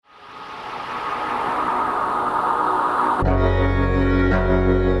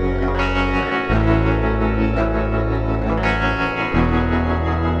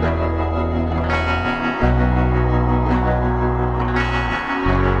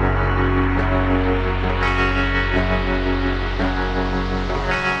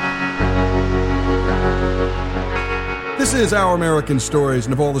This is Our American Stories,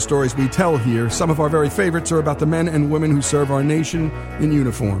 and of all the stories we tell here, some of our very favorites are about the men and women who serve our nation in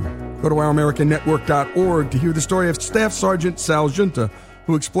uniform. Go to OurAmericanNetwork.org to hear the story of Staff Sergeant Sal Junta,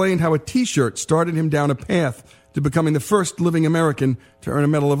 who explained how a T-shirt started him down a path to becoming the first living American to earn a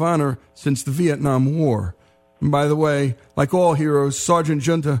Medal of Honor since the Vietnam War. And by the way, like all heroes, Sergeant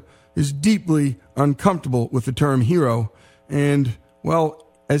Junta is deeply uncomfortable with the term hero. And, well,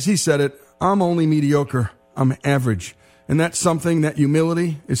 as he said it, I'm only mediocre. I'm average. And that's something, that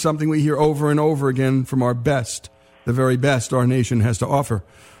humility is something we hear over and over again from our best, the very best our nation has to offer.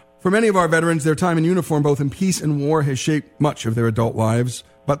 For many of our veterans, their time in uniform, both in peace and war, has shaped much of their adult lives.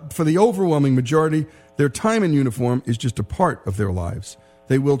 But for the overwhelming majority, their time in uniform is just a part of their lives.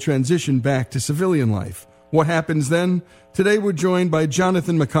 They will transition back to civilian life. What happens then? Today we're joined by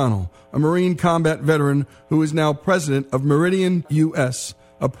Jonathan McConnell, a Marine combat veteran who is now president of Meridian U.S.,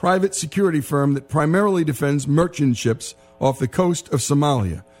 a private security firm that primarily defends merchant ships off the coast of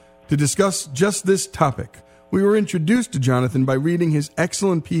Somalia. To discuss just this topic, we were introduced to Jonathan by reading his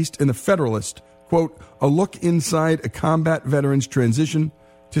excellent piece in The Federalist, quote, "A Look Inside a Combat Veteran's Transition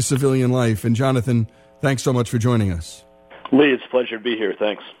to Civilian Life." And Jonathan, thanks so much for joining us. Lee, it's a pleasure to be here.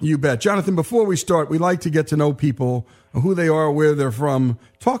 Thanks. You bet. Jonathan, before we start, we like to get to know people, who they are, where they're from.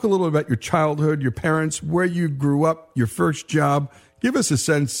 Talk a little about your childhood, your parents, where you grew up, your first job. Give us a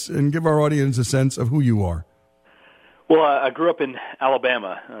sense and give our audience a sense of who you are. Well, I grew up in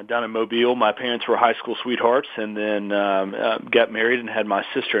Alabama, down in Mobile. My parents were high school sweethearts, and then got married and had my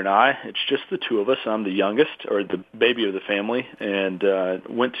sister and I. It's just the two of us. I'm the youngest, or the baby of the family, and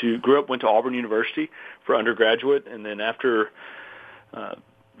went to Auburn University for undergraduate, and then after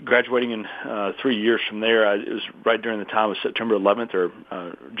graduating in 3 years from there, it was right during the time of September 11th, or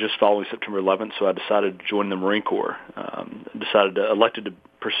just following September 11th, so I decided to join the Marine Corps. Elected to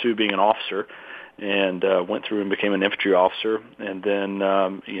pursue being an officer, and went through and became an infantry officer. And then,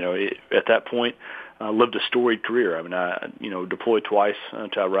 at that point, lived a storied career. I mean, I deployed twice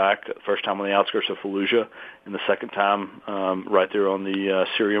to Iraq, the first time on the outskirts of Fallujah, and the second time right there on the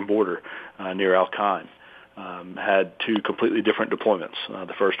Syrian border near Al-Qaim. Had two completely different deployments.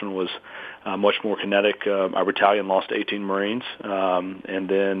 The first one was much more kinetic. Our battalion lost 18 Marines, and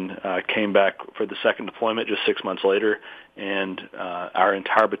then came back for the second deployment just 6 months later, and our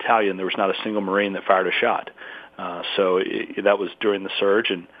entire battalion, there was not a single Marine that fired a shot. So that was during the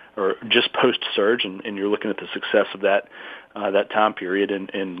surge, or just post-surge, and you're looking at the success of that time period,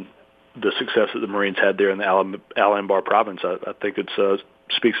 and the success that the Marines had there in the Al-Anbar province. I think it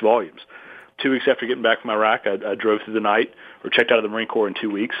speaks volumes. 2 weeks after getting back from Iraq, I drove through the night, or checked out of the Marine Corps in 2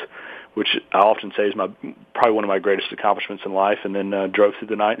 weeks, which I often say is probably one of my greatest accomplishments in life, and then drove through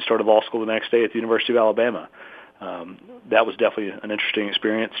the night and started law school the next day at the University of Alabama. That was definitely an interesting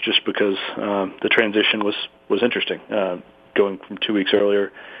experience, just because the transition was interesting. Going from 2 weeks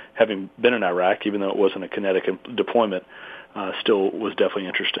earlier, having been in Iraq, even though it wasn't a kinetic deployment, still was definitely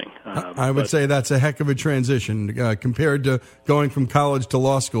interesting. I would say that's a heck of a transition compared to going from college to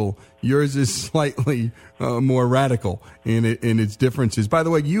law school. Yours is slightly more radical in its differences. By the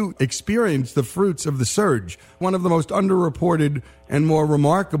way, you experienced the fruits of the surge, one of the most underreported and more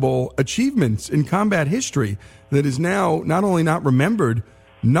remarkable achievements in combat history that is now not only not remembered,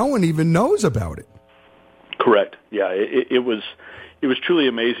 no one even knows about it. Correct. Yeah, it was truly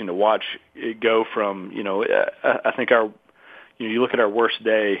amazing to watch it go from, I think you look at our worst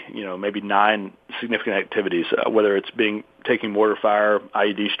day, maybe 9 significant activities, whether it's taking mortar fire,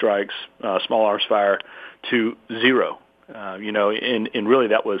 IED strikes, small arms fire, to 0. And really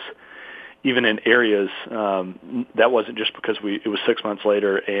that was even in areas that wasn't just because it was 6 months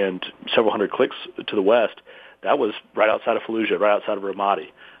later and several hundred clicks to the west. That was right outside of Fallujah, right outside of Ramadi.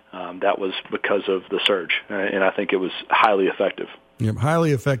 That was because of the surge, and I think it was highly effective. Yep,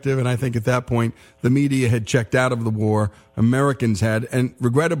 highly effective, and I think at that point the media had checked out of the war. Americans had, and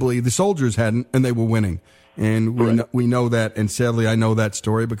regrettably the soldiers hadn't, and they were winning. And we know that, and sadly I know that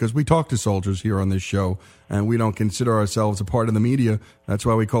story because we talk to soldiers here on this show, and we don't consider ourselves a part of the media. That's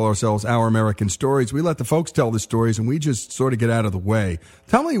why we call ourselves Our American Stories. We let the folks tell the stories, and we just sort of get out of the way.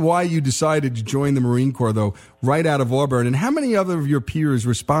 Tell me why you decided to join the Marine Corps, though, right out of Auburn, and how many other of your peers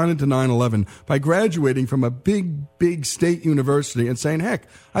responded to 9/11 by graduating from a big state university and saying, heck,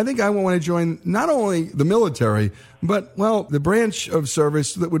 I think I want to join not only the military, but, well, the branch of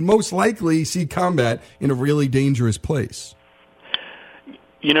service that would most likely see combat in a really dangerous place.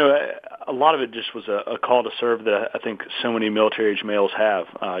 A lot of it just was a call to serve that I think so many military-age males have,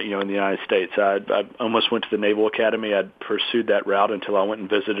 in the United States. I almost went to the Naval Academy. I'd pursued that route until I went and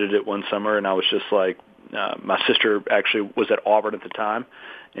visited it one summer, and I was just like, my sister actually was at Auburn at the time,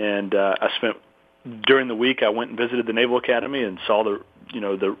 and during the week I went and visited the Naval Academy and saw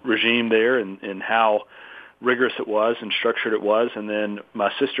the regime there and how rigorous it was and structured it was. And then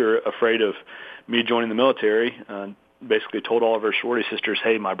my sister, afraid of me joining the military, basically told all of her sorority sisters,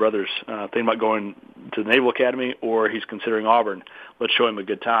 hey, my brother's thinking about going to the Naval Academy, or he's considering Auburn. Let's show him a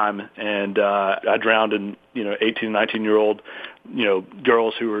good time. And I drowned in 18, 19-year-old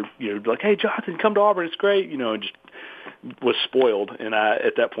girls who were like, hey, Jonathan, come to Auburn, it's great, and just was spoiled. And I,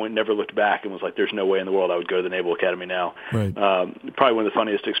 at that point, never looked back and was like, there's no way in the world I would go to the Naval Academy now. Right. Probably one of the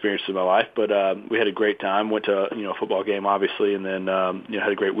funniest experiences of my life, but we had a great time. Went to a football game, obviously, and then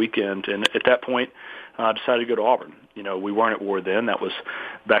had a great weekend. And at that point, I decided to go to Auburn. We weren't at war then. That was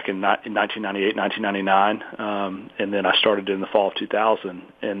back in 1998, 1999. And then I started in the fall of 2000.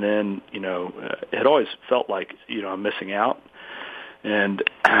 And then, it had always felt like, I'm missing out. And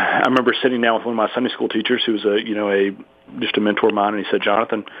I remember sitting down with one of my Sunday school teachers who was just a mentor of mine, and he said,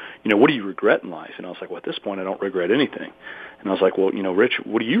 Jonathan, what do you regret in life? And I was like, well, at this point, I don't regret anything. And I was like, well, Rich,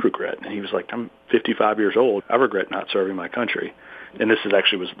 what do you regret? And he was like, I'm 55 years old. I regret not serving my country. And this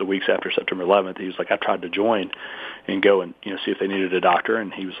was the weeks after September 11th. He was like, I tried to join and go and, see if they needed a doctor.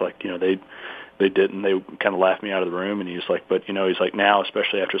 And he was like, they didn't. They kind of laughed me out of the room. And he was like, but, he's like, now,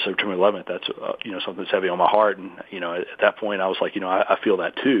 especially after September 11th, that's, something that's heavy on my heart. And, at that point, I was like, I feel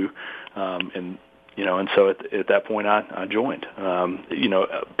that too. And so at that point, I joined.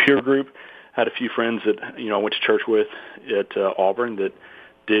 A peer group, had a few friends that, I went to church with at Auburn that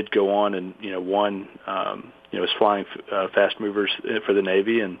did go on, and, one, was flying fast movers for the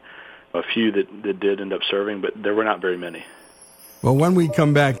Navy, and a few that did end up serving, but there were not very many. Well, when we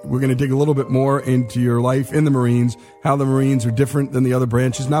come back, we're going to dig a little bit more into your life in the Marines, how the Marines are different than the other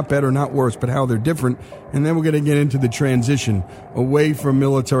branches, not better, not worse, but how they're different. And then we're going to get into the transition away from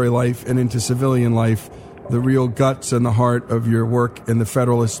military life and into civilian life, the real guts and the heart of your work in the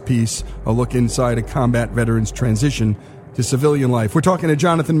Federalist piece, a look inside a combat veteran's transition to civilian life. We're talking to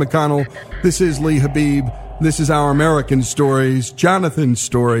Jonathan McConnell. This is Lee Habib. This is Our American Stories, Jonathan's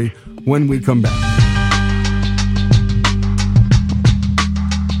story, when we come back.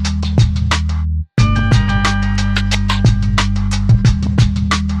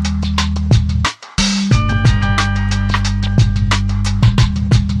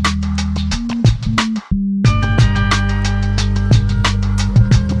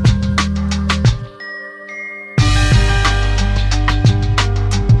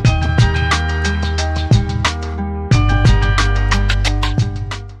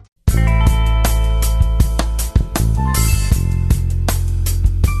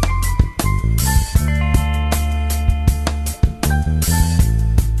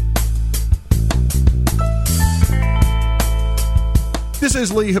 This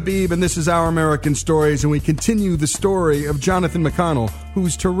is Lee Habib, and this is Our American Stories, and we continue the story of Jonathan McConnell,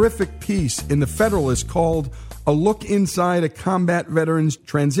 whose terrific piece in The Federalist called A Look Inside a Combat Veteran's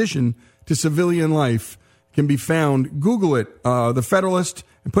Transition to Civilian Life can be found. Google it, The Federalist,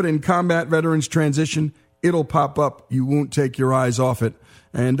 and put in Combat Veterans Transition. It'll pop up. You won't take your eyes off it.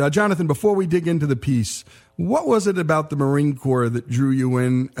 And Jonathan, before we dig into the piece, what was it about the Marine Corps that drew you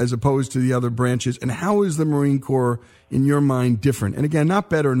in as opposed to the other branches? And how is the Marine Corps, in your mind, different? And again, not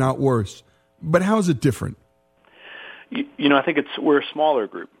better, not worse, but how is it different? I think we're a smaller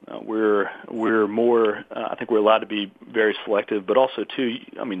group. We're more, I think we're allowed to be very selective, but also too,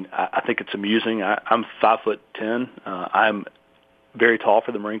 I think it's amusing. I'm 5'10". I'm very tall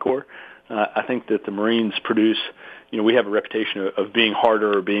for the Marine Corps. I think that the Marines produce, we have a reputation of being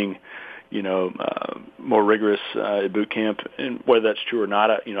harder or being, more rigorous at boot camp, and whether that's true or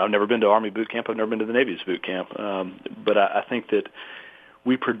not, I've never been to Army boot camp. I've never been to the Navy's boot camp, but I think that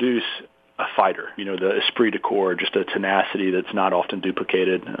we produce a fighter. The esprit de corps, just a tenacity that's not often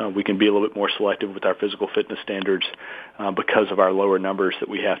duplicated. We can be a little bit more selective with our physical fitness standards because of our lower numbers that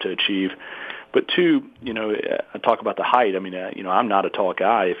we have to achieve. But two, I talk about the height. I'm not a tall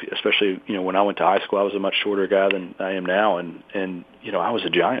guy, especially, when I went to high school, I was a much shorter guy than I am now. And I was a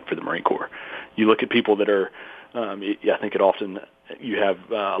giant for the Marine Corps. You look at people that are, I think it often, you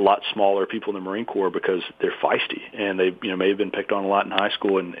have a lot smaller people in the Marine Corps because they're feisty and they, may have been picked on a lot in high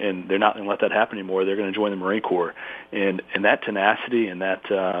school and they're not going to let that happen anymore. They're going to join the Marine Corps. And that tenacity and that,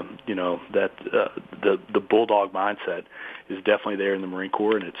 the bulldog mindset is definitely there in the Marine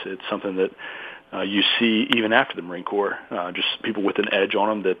Corps, and it's something that you see even after the Marine Corps, just people with an edge on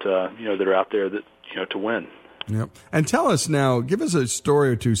them that that are out there that to win. Yep. And tell us now, give us a story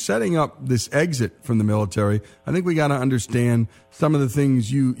or two, setting up this exit from the military. I think we got to understand some of the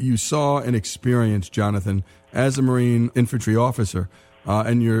things you saw and experienced, Jonathan, as a Marine infantry officer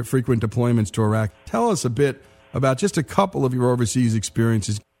and your frequent deployments to Iraq. Tell us a bit about just a couple of your overseas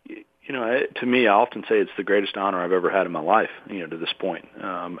experiences. To me, I often say it's the greatest honor I've ever had in my life, to this point.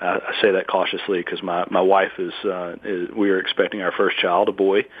 I say that cautiously because my wife we are expecting our first child, a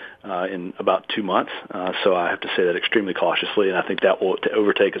boy, in about 2 months. So I have to say that extremely cautiously, and I think that will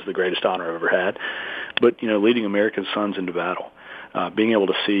overtake as the greatest honor I've ever had. But, leading American sons into battle, being able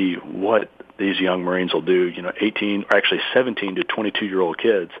to see what these young Marines will do, 17 to 22-year-old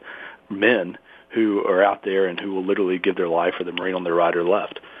kids, men who are out there and who will literally give their life for the Marine on their right or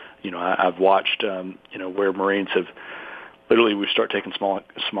left. I've watched, where Marines have literally, we start taking small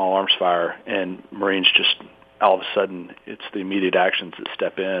arms fire, and Marines just all of a sudden it's the immediate actions that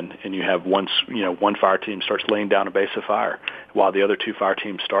step in, and you have one fire team starts laying down a base of fire while the other two fire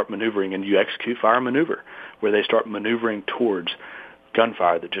teams start maneuvering, and you execute fire maneuver where they start maneuvering towards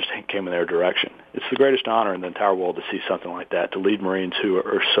gunfire that just came in their direction. It's the greatest honor in the entire world to see something like that, to lead Marines who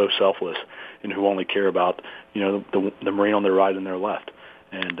are so selfless and who only care about the Marine on their right and their left.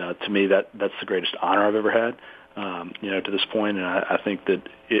 And to me, that's the greatest honor I've ever had, to this point. And I think that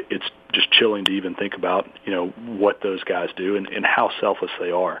it's just chilling to even think about, what those guys do and how selfless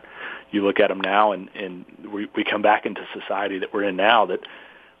they are. You look at them now, and we come back into society that we're in now that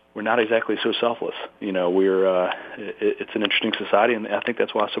we're not exactly so selfless. It's an interesting society, and I think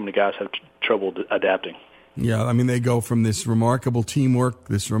that's why so many guys have trouble adapting. Yeah, I mean, they go from this remarkable teamwork,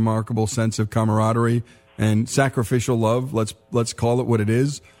 this remarkable sense of camaraderie, and sacrificial love, let's call it what it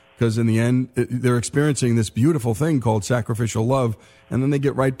is, because in the end, they're experiencing this beautiful thing called sacrificial love, and then they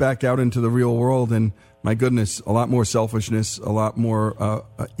get right back out into the real world, and my goodness, a lot more selfishness, a lot more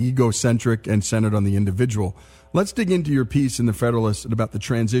egocentric and centered on the individual. Let's dig into your piece in the Federalist about the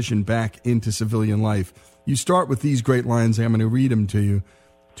transition back into civilian life. You start with these great lines. I'm going to read them to you.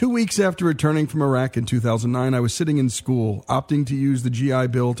 2 weeks after returning from Iraq in 2009, I was sitting in school, opting to use the GI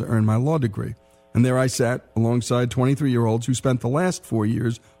Bill to earn my law degree. And there I sat alongside 23-year-olds who spent the last 4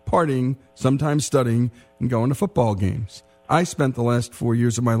 years partying, sometimes studying, and going to football games. I spent the last 4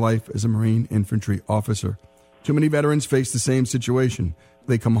 years of my life as a Marine infantry officer. Too many veterans face the same situation.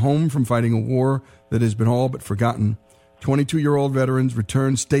 They come home from fighting a war that has been all but forgotten. 22-year-old veterans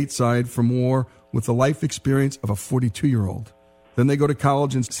return stateside from war with the life experience of a 42-year-old. Then they go to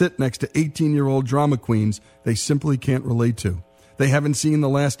college and sit next to 18-year-old drama queens they simply can't relate to. They haven't seen the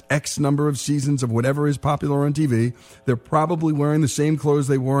last X number of seasons of whatever is popular on TV. They're probably wearing the same clothes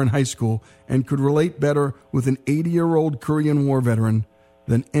they wore in high school and could relate better with an 80-year-old Korean War veteran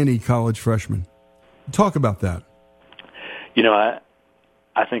than any college freshman. Talk about that.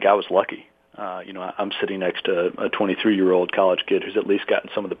 I think I was lucky. I'm sitting next to a 23-year-old college kid who's at least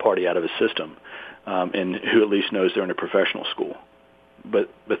gotten some of the party out of his system, and who at least knows they're in a professional school. But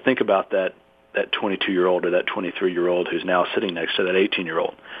think about that 22-year-old or that 23-year-old who's now sitting next to that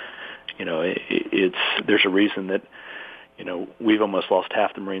 18-year-old. There's a reason that, we've almost lost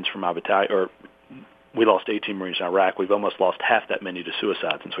half the Marines from my battalion, or we lost 18 Marines in Iraq. We've almost lost half that many to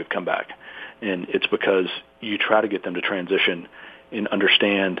suicide since we've come back. And it's because you try to get them to transition and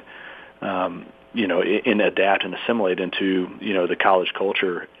understand, and adapt and assimilate into, the college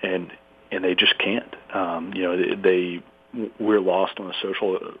culture, and they just can't. We're lost on the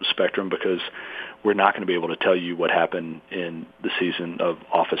social spectrum because we're not going to be able to tell you what happened in the season of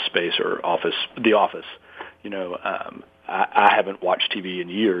Office Space or The Office. I haven't watched TV in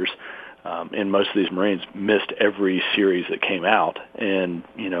years, and most of these Marines missed every series that came out, and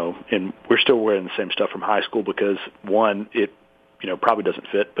we're still wearing the same stuff from high school because, one, it probably doesn't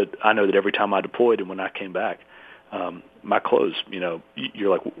fit, but I know that every time I deployed and when I came back, my clothes, you're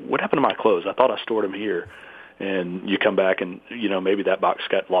like, what happened to my clothes? I thought I stored them here. And you come back and, maybe that box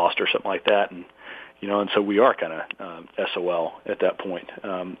got lost or something like that. And, and so we are kind of SOL at that point.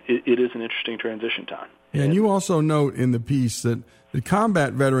 It is an interesting transition time. Yeah, and you also note in the piece that the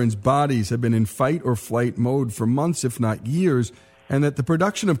combat veterans' bodies have been in fight or flight mode for months, if not years, and that the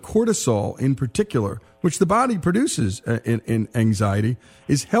production of cortisol in particular, which the body produces in anxiety,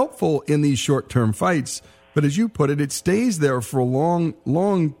 is helpful in these short-term fights. But as you put it, it stays there for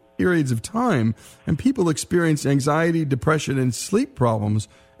long periods of time, and people experience anxiety, depression, and sleep problems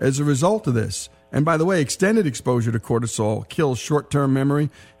as a result of this. And by the way, extended exposure to cortisol kills short-term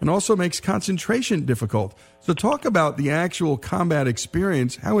memory and also makes concentration difficult. So talk about the actual combat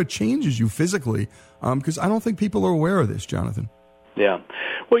experience, how it changes you physically, because I don't think people are aware of this, Jonathan. Yeah.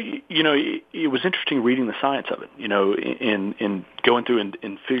 Well, it was interesting reading the science of it, and going through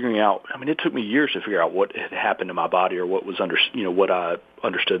and figuring out. I mean, it took me years to figure out what had happened to my body, or what was what I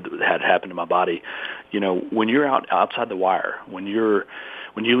understood that had happened to my body. When you're outside the wire, when you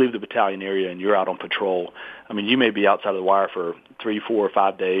leave the battalion area and you're out on patrol, I mean, you may be outside of the wire for 3, 4, or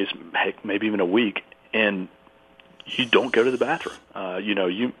 5 days, heck, maybe even a week, and you don't go to the bathroom.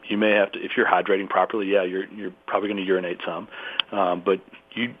 You may have to, if you're hydrating properly, you're probably going to urinate some, but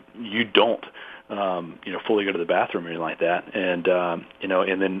you don't, fully go to the bathroom or anything like that. And,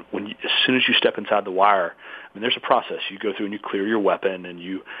 and then as soon as you step inside the wire, I mean, there's a process. You go through and you clear your weapon, and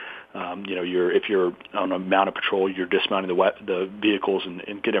if you're on a mounted patrol, you're dismounting the vehicles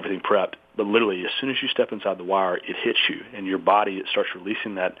and get everything prepped. But literally, as soon as you step inside the wire, it hits you, and your body, it starts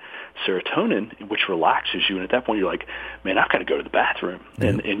releasing that serotonin, which relaxes you. And at that point, you're like, man, I've got to go to the bathroom.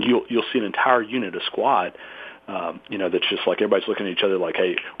 Mm-hmm. And you'll see an entire unit, a squad, that's just like everybody's looking at each other like,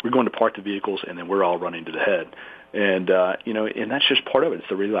 hey, we're going to park the vehicles, and then we're all running to the head. And, and that's just part of it. It's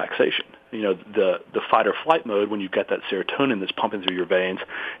the relaxation. The fight or flight mode, when you've got that serotonin that's pumping through your veins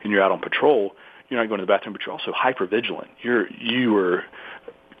and you're out on patrol, you're not going to the bathroom, but you're also hypervigilant. You are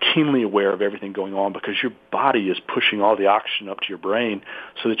keenly aware of everything going on, because your body is pushing all the oxygen up to your brain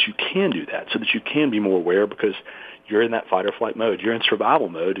so that you can do that, so that you can be more aware, because you're in that fight or flight mode. You're in survival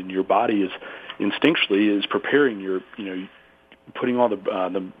mode, and your body is instinctually is preparing putting all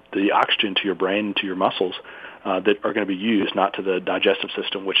the oxygen to your brain and to your muscles that are going to be used, not to the digestive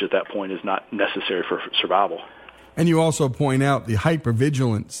system, which at that point is not necessary for survival. And you also point out the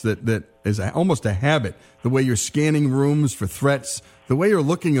hypervigilance that is almost a habit, the way you're scanning rooms for threats, the way you're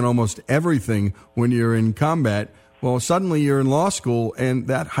looking at almost everything when you're in combat. Well, suddenly you're in law school, and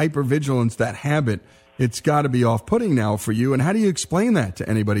that hypervigilance, that habit, it's got to be off-putting now for you. And how do you explain that to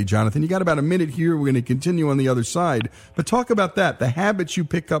anybody, Jonathan? You got about a minute here. We're going to continue on the other side. But talk about that, the habits you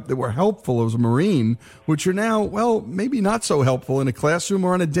pick up that were helpful as a Marine, which are now, well, maybe not so helpful in a classroom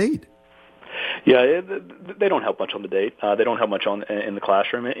or on a date. Yeah, they don't help much on the date. They don't help much in the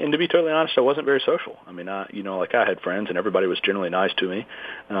classroom. And to be totally honest, I wasn't very social. I mean, I had friends, and everybody was generally nice to me.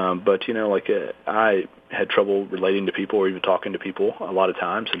 But I had trouble relating to people or even talking to people a lot of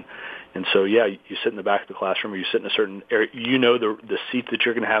times. And so, you sit in the back of the classroom, or you sit in a certain area. The seat that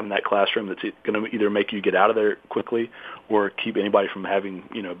you're going to have in that classroom that's going to either make you get out of there quickly or keep anybody from having,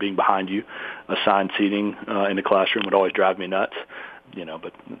 being behind you. Assigned seating in the classroom would always drive me nuts.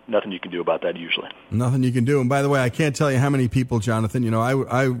 But nothing you can do about that usually. Nothing you can do. And by the way, I can't tell you how many people, Jonathan, I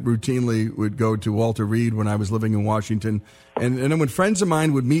routinely would go to Walter Reed when I was living in Washington. And then when friends of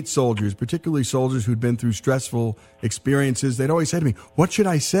mine would meet soldiers, particularly soldiers who'd been through stressful experiences, they'd always say to me, what should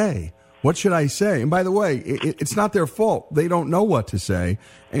I say? What should I say? And by the way, it's not their fault. They don't know what to say.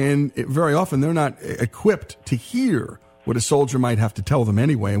 And very often they're not equipped to hear what a soldier might have to tell them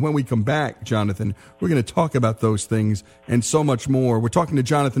anyway. And when we come back, Jonathan, we're going to talk about those things and so much more. We're talking to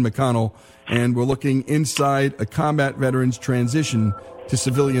Jonathan McConnell, and we're looking inside a combat veteran's transition to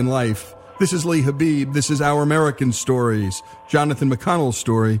civilian life. This is Lee Habib. This is Our American Stories. Jonathan McConnell's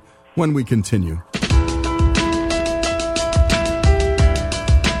story when we continue.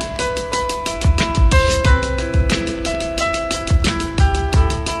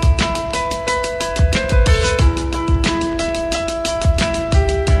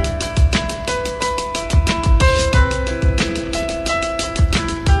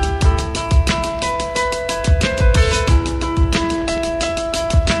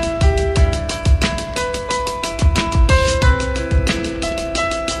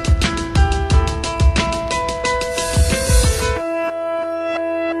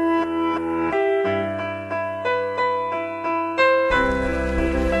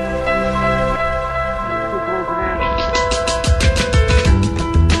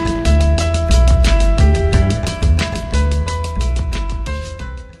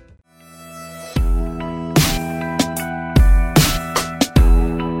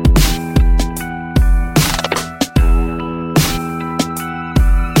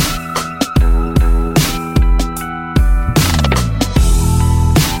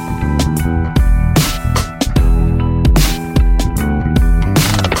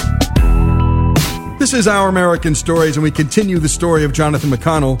 This is Our American Stories, and we continue the story of Jonathan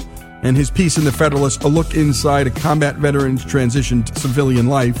McConnell and his piece in the Federalist, a look inside a combat veteran's transition to civilian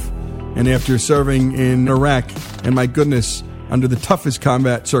life. And after serving in Iraq, and my goodness, under the toughest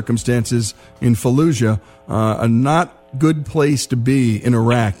combat circumstances in Fallujah, a not good place to be in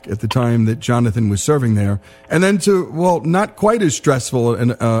Iraq at the time that Jonathan was serving there. And then to, well, not quite as stressful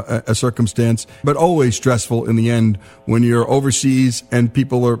a circumstance, but always stressful in the end when you're overseas and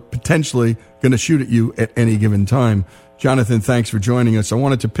people are potentially going to shoot at you at any given time. Jonathan, thanks for joining us. I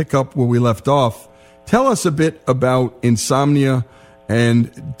wanted to pick up where we left off. Tell us a bit about insomnia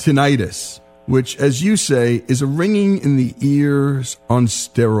and tinnitus, which, as you say, is a ringing in the ears on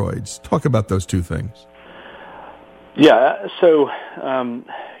steroids. Talk about those two things. Yeah, so,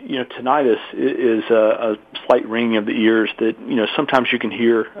 tinnitus is a slight ringing of the ears that, sometimes you can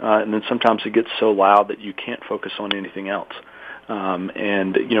hear, and then sometimes it gets so loud that you can't focus on anything else. A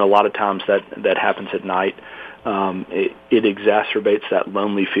lot of times that happens at night. It exacerbates that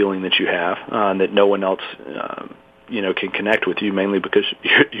lonely feeling that you have, that no one else, can connect with you, mainly because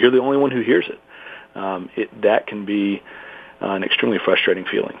you're the only one who hears it. That can be an extremely frustrating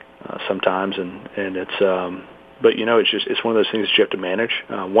feeling sometimes, and it's. But it's one of those things that you have to manage.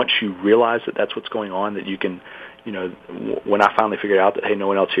 Once you realize that that's what's going on, that you can, when I finally figured out that, hey, no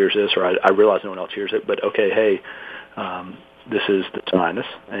one else hears this, or I realize no one else hears it, but okay, hey, this is the tinnitus,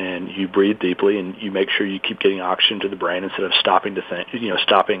 and you breathe deeply, and you make sure you keep getting oxygen to the brain instead of stopping to think,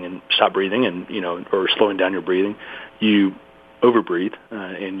 stopping and stop breathing, and or slowing down your breathing. You overbreathe,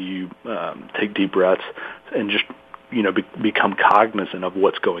 and you take deep breaths, and just become cognizant of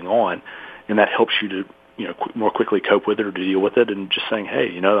what's going on, and that helps you to more quickly cope with it or to deal with it, and just saying,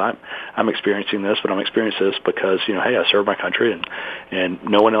 hey, I'm experiencing this, but I'm experiencing this because, hey, I serve my country, and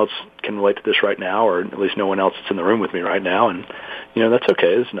no one else can relate to this right now, or at least no one else that's in the room with me right now, and, that's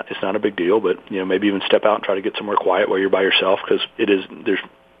okay. It's not a big deal, but, maybe even step out and try to get somewhere quiet where you're by yourself, because there's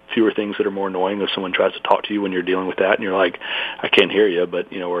fewer things that are more annoying if someone tries to talk to you when you're dealing with that, and you're like, I can't hear you,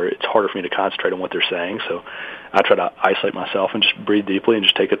 but, or it's harder for me to concentrate on what they're saying, so I try to isolate myself and just breathe deeply and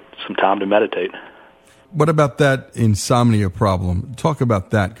just take some time to meditate. What about that insomnia problem? Talk about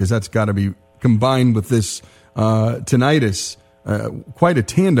that, because that's got to be combined with this tinnitus. Quite a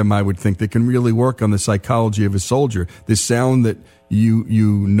tandem, I would think, that can really work on the psychology of a soldier. This sound that you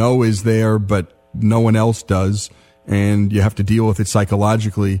know is there, but no one else does, and you have to deal with it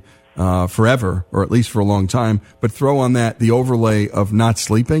psychologically forever, or at least for a long time. But throw on that the overlay of not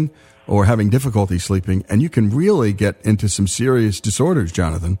sleeping or having difficulty sleeping, and you can really get into some serious disorders,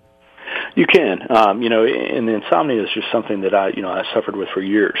 Jonathan. You can, and the insomnia is just something that I suffered with for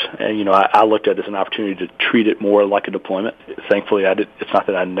years, and I looked at it as an opportunity to treat it more like a deployment. Thankfully, it's not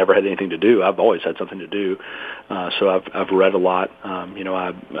that I never had anything to do. I've always had something to do, so I've read a lot. I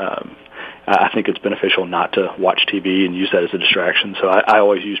think it's beneficial not to watch TV and use that as a distraction. So I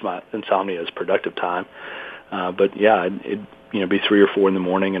always use my insomnia as productive time. But yeah, it'd be 3 or 4 in the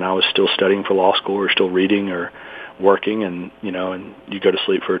morning, and I was still studying for law school or still reading or working, and and you go to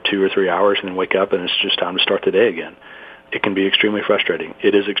sleep for 2 or 3 hours and then wake up and it's just time to start the day again. It can be extremely frustrating.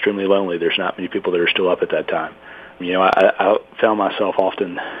 It is extremely lonely. There's not many people that are still up at that time. I found myself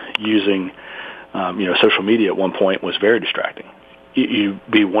often using, social media at one point was very distracting. You'd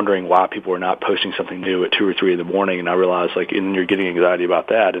be wondering why people are not posting something new at 2 or 3 in the morning, and I realized, and you're getting anxiety about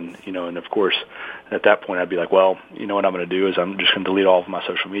that, and of course, at that point, I'd be like, well, what I'm going to do is I'm just going to delete all of my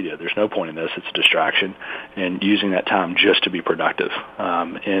social media. There's no point in this. It's a distraction, and using that time just to be productive.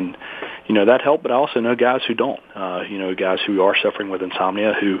 And that helped, but I also know guys who don't. Guys who are suffering with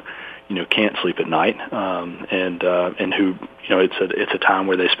insomnia who, can't sleep at night, and who, it's a time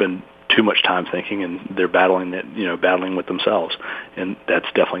where they spend too much time thinking, and they're battling with themselves, and that's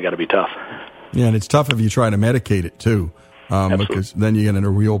definitely got to be tough. Yeah, and it's tough if you try to medicate it too, because then you get into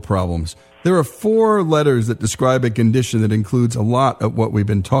real problems. There are 4 letters that describe a condition that includes a lot of what we've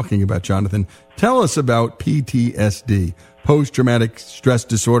been talking about, Jonathan. Tell us about PTSD, post-traumatic stress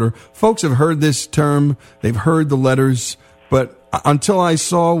disorder. Folks have heard this term, they've heard the letters, but until I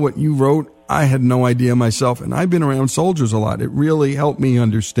saw what you wrote, I had no idea myself, and I've been around soldiers a lot. It really helped me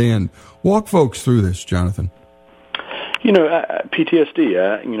understand. Walk folks through this, Jonathan. PTSD,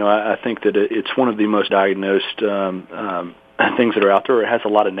 I think that it's one of the most diagnosed things that are out there. It has a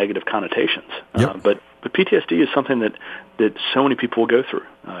lot of negative connotations. Yep. But PTSD is something that so many people go through.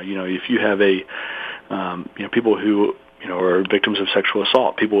 If you have people who are victims of sexual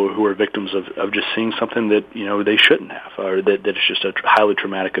assault, people who are victims of just seeing something that they shouldn't have, or that it's just a highly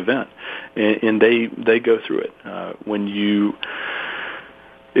traumatic event, and they go through it. When you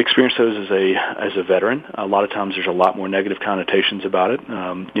experience those as a veteran, a lot of times there's a lot more negative connotations about it.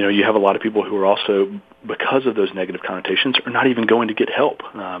 You have a lot of people who are also, because of those negative connotations, are not even going to get help.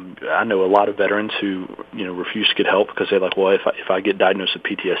 I know a lot of veterans who refuse to get help because they're like, well, if I get diagnosed with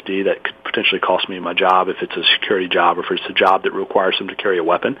PTSD, that could potentially cost me my job if it's a security job or if it's a job that requires them to carry a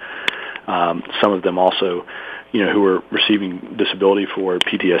weapon. Some of them also, who are receiving disability for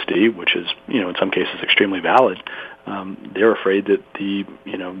PTSD, which is in some cases extremely valid. They're afraid that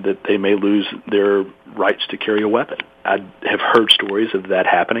that they may lose their rights to carry a weapon. I have heard stories of that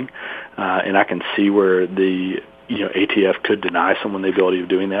happening, and I can see where the ATF could deny someone the ability of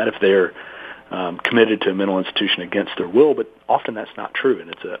doing that if they're committed to a mental institution against their will, but often that's not true. And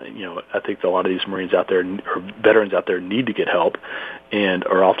it's I think that a lot of these Marines out there or veterans out there need to get help, and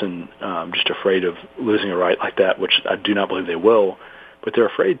are often just afraid of losing a right like that, which I do not believe they will, but they're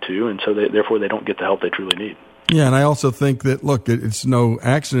afraid to, and so therefore they don't get the help they truly need. Yeah, and I also think that, look, it's no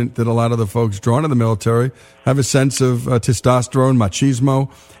accident that a lot of the folks drawn to the military have a sense of testosterone,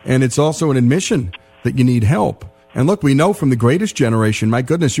 machismo, and it's also an admission that you need help. And look, we know from the greatest generation, my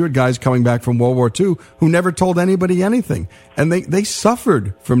goodness, you had guys coming back from World War II who never told anybody anything. And they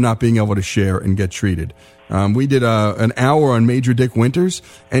suffered from not being able to share and get treated. We did an hour on Major Dick Winters,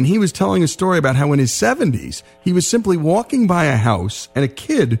 and he was telling a story about how in his 70s, he was simply walking by a house, and a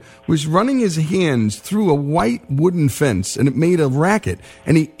kid was running his hands through a white wooden fence, and it made a racket.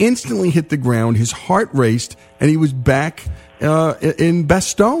 And he instantly hit the ground, his heart raced, and he was back in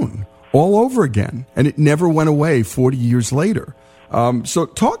Bastogne all over again, and it never went away 40 years later. So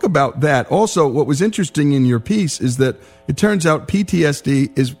talk about that. Also, what was interesting in your piece is that it turns out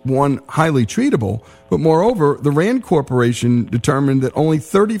PTSD is, one, highly treatable, but moreover, the RAND Corporation determined that only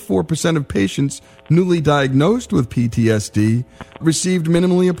 34% of patients newly diagnosed with PTSD received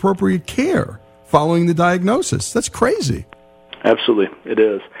minimally appropriate care following the diagnosis. That's crazy. Absolutely, it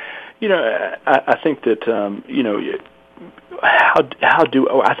is. I think that,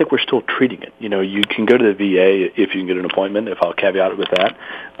 I think we're still treating it. You can go to the VA if you can get an appointment, if I'll caveat it with that.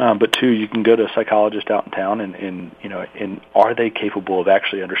 But two, you can go to a psychologist out in town and are they capable of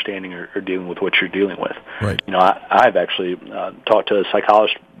actually understanding or dealing with what you're dealing with? Right. I've actually talked to a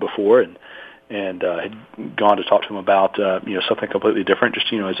psychologist before and had gone to talk to him about something completely different,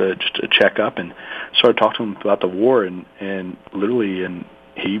 just a checkup, and started talking to him about the war and literally, and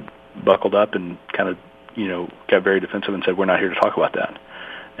he buckled up and kind of got very defensive and said, "We're not here to talk about that."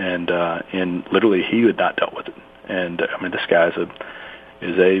 And literally, he had not dealt with it. And this guy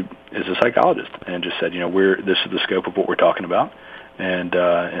is a psychologist, and just said, this is the scope of what we're talking about, and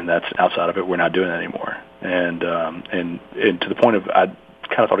that's outside of it. We're not doing that anymore. And to the point of, I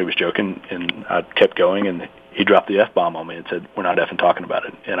kind of thought he was joking, and I kept going, and he dropped the F-bomb on me and said, "We're not effing talking about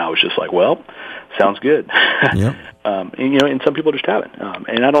it." And I was just like, well, sounds good. Yep. And some people just haven't.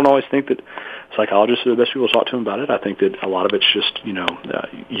 And I don't always think that psychologists are the best people to talk to them about it. I think that a lot of it's just,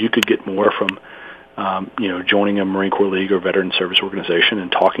 you could get more from, joining a Marine Corps League or Veteran Service Organization and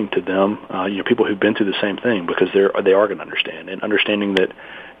talking to them, people who've been through the same thing, because they are going to understand, and understanding that,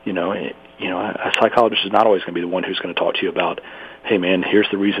 a psychologist is not always going to be the one who's going to talk to you about, hey man, here's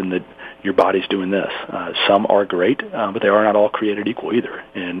the reason that your body's doing this. Some are great, but they are not all created equal either.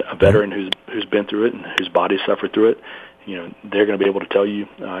 And a veteran who's been through it and whose body suffered through it, they're going to be able to tell you,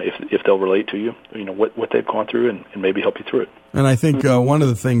 if they'll relate to you, what they've gone through and maybe help you through it. And I think one of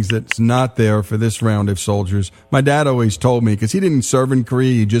the things that's not there for this round of soldiers, my dad always told me, because he didn't serve in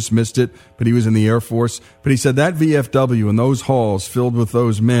Korea, he just missed it, but he was in the Air Force. But he said that VFW and those halls filled with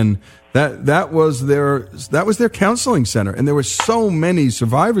those men, that was their counseling center. And there were so many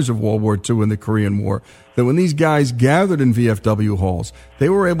survivors of World War II and the Korean War that when these guys gathered in VFW halls, they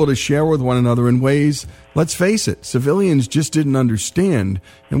were able to share with one another in ways, let's face it, civilians just didn't understand.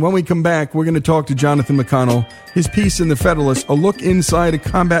 And when we come back, we're going to talk to Jonathan McConnell. His piece in The Federalist, a look inside a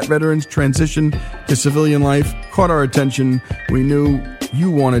combat veteran's transition to civilian life, caught our attention. We knew you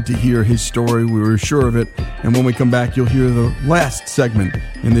wanted to hear his story. We were sure of it. And when we come back, you'll hear the last segment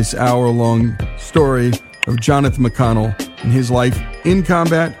in this hour-long story of Jonathan McConnell and his life in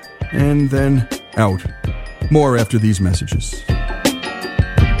combat and then out. More after these messages.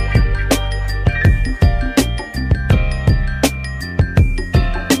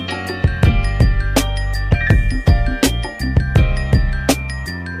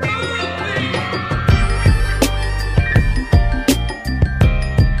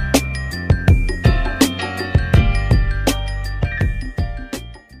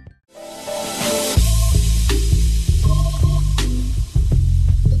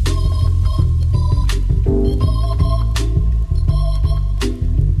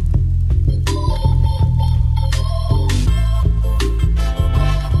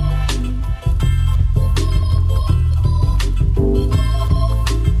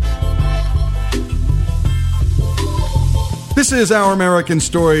 This is Our American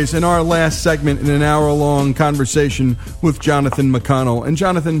Stories, and our last segment in an hour-long conversation with Jonathan McConnell. And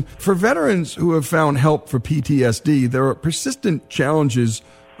Jonathan, for veterans who have found help for PTSD, there are persistent challenges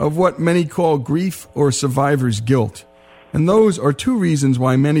of what many call grief or survivor's guilt. And those are two reasons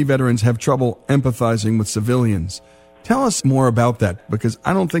why many veterans have trouble empathizing with civilians. Tell us more about that, because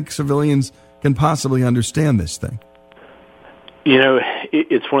I don't think civilians can possibly understand this thing.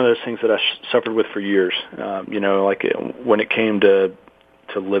 It's one of those things that I suffered with for years. Like when it came to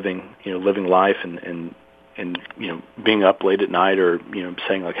living life and being up late at night, or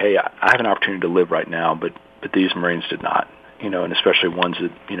saying like, hey, I have an opportunity to live right now, but these Marines did not. And especially ones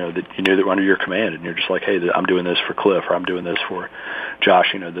that that you knew that were under your command, and you're just like, hey, I'm doing this for Cliff, or I'm doing this for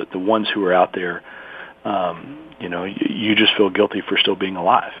Josh. The ones who are out there. You just feel guilty for still being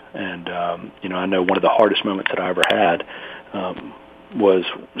alive. And, I know one of the hardest moments that I ever had was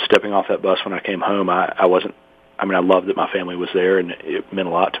stepping off that bus when I came home. I loved that my family was there, and it meant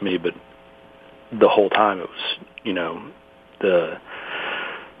a lot to me, but the whole time it was,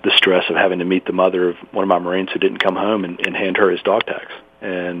 the stress of having to meet the mother of one of my Marines who didn't come home and hand her his dog tags.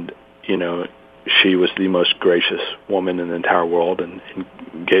 And, she was the most gracious woman in the entire world, and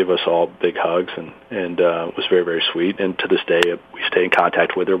gave us all big hugs, and was very, very sweet. And to this day, we stay in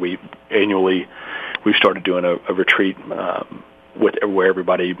contact with her. We've started doing a retreat where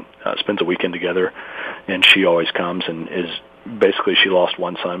everybody spends a weekend together, and she always comes and basically she lost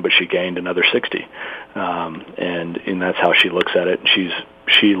one son, but she gained another 60, and that's how she looks at it. And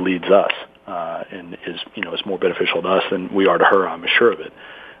she leads us, and is more beneficial to us than we are to her. I'm sure of it.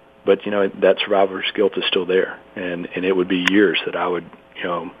 But, that survivor's guilt is still there. And it would be years that I would,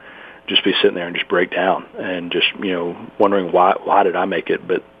 just be sitting there and just break down and just, wondering why did I make it,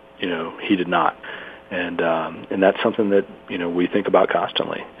 but, he did not. And that's something that, we think about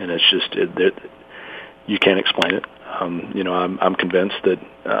constantly. And it's just, you can't explain it. I'm convinced that,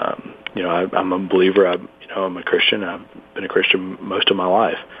 I'm a believer. I'm a Christian. I've been a Christian most of my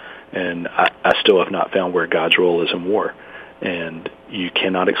life. And I still have not found where God's role is in war. And you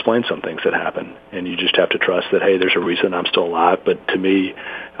cannot explain some things that happen, and you just have to trust that, hey, there's a reason I'm still alive. But to me,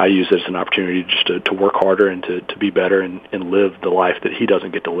 I use it as an opportunity just to work harder and to be better and live the life that he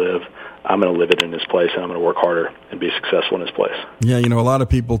doesn't get to live. I'm going to live it in his place, and I'm going to work harder and be successful in his place. Yeah, a lot of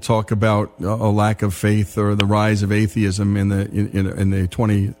people talk about a lack of faith or the rise of atheism in the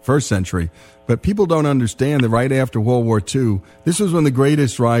 21st century. But people don't understand that right after World War II, this was when the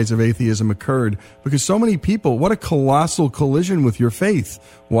greatest rise of atheism occurred, because so many people, what a colossal collision with your faith.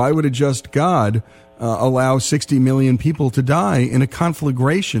 Why would a just God allow 60 million people to die in a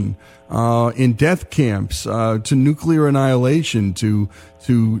conflagration, in death camps, to nuclear annihilation, to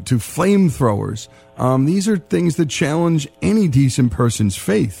flamethrowers? These are things that challenge any decent person's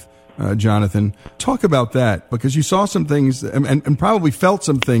faith. Jonathan, talk about that, because you saw some things and probably felt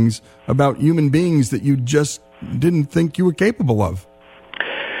some things about human beings that you just didn't think you were capable of.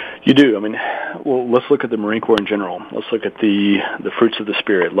 You do. Let's look at the Marine Corps in general. Let's look at the fruits of the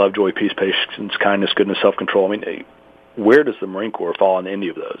Spirit: love, joy, peace, patience, kindness, goodness, self-control. Where does the Marine Corps fall in any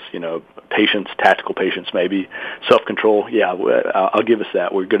of those? Patience, tactical patience, maybe. Self-control, yeah, I'll give us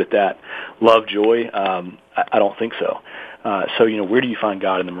that. We're good at that. Love, joy, I don't think so. So, where do you find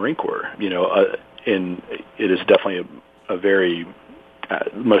God in the Marine Corps? And it is definitely a very,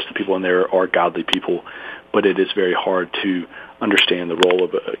 most of the people in there are godly people, but it is very hard to understand the role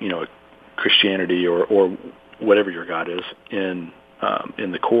of, Christianity or whatever your God is in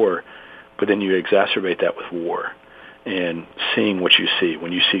the Corps. But then you exacerbate that with war and seeing what you see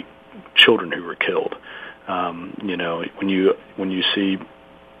when you see children who were killed. When you see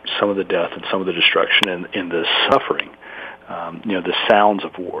some of the death and some of the destruction and the suffering. The sounds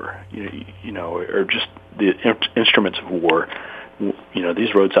of war, or just the instruments of war.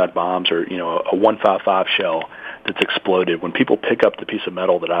 These roadside bombs, or a 155 shell that's exploded. When people pick up the piece of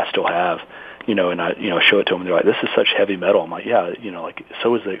metal that I still have, and I show it to them, and they're like, "This is such heavy metal." I'm like, "Yeah,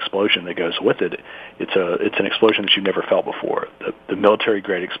 so is the explosion that goes with it. It's an explosion that you've never felt before. The military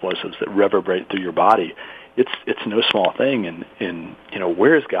grade explosives that reverberate through your body. It's no small thing. And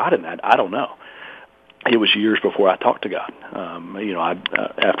where is God in that? I don't know." It was years before I talked to God.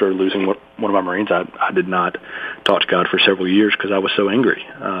 After losing one of my Marines, I did not talk to God for several years because I was so angry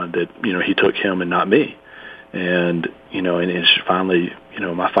that he took him and not me. And and it's finally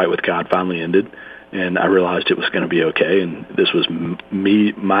my fight with God finally ended, and I realized it was going to be okay. And this was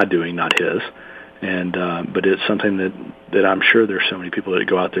my doing, not his. And but it's something that I'm sure there's so many people that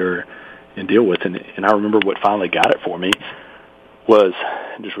go out there and deal with. And I remember what finally got it for me was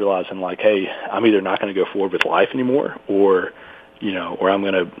just realizing, like, hey, I'm either not going to go forward with life anymore, or I'm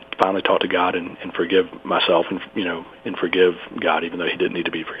going to finally talk to God and forgive myself and forgive God, even though he didn't need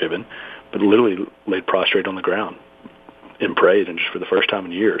to be forgiven, but literally laid prostrate on the ground and prayed, and just for the first time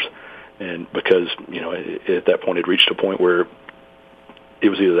in years. And because, at that point it reached a point where it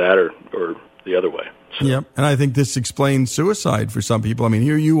was either that or the other way. So. Yep. And I think this explains suicide for some people.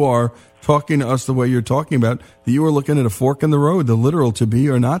 Here you are talking to us the way you're talking about, that you were looking at a fork in the road, the literal to be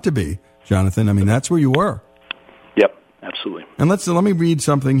or not to be, Jonathan. That's where you were. Yep, absolutely. And let me read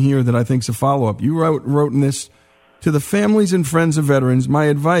something here that I think is a follow-up. You wrote in this, to the families and friends of veterans, my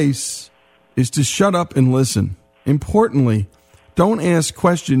advice is to shut up and listen. Importantly, don't ask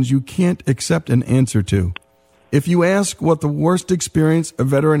questions you can't accept an answer to. If you ask what the worst experience a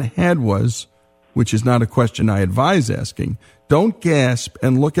veteran had was, which is not a question I advise asking, don't gasp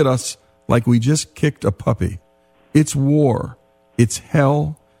and look at us like we just kicked a puppy. It's war. It's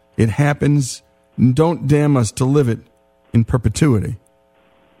hell. It happens. And don't damn us to live it in perpetuity.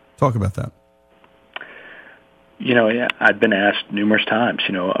 Talk about that. I've been asked numerous times,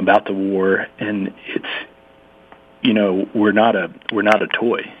 about the war, and it's, we're not a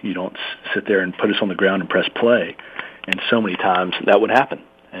toy. You don't sit there and put us on the ground and press play. And so many times that would happen.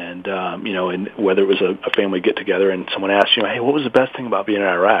 And, and whether it was a family get together and someone asked, hey, what was the best thing about being in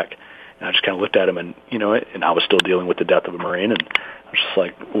Iraq? And I just kind of looked at him and, and I was still dealing with the death of a Marine. And I was just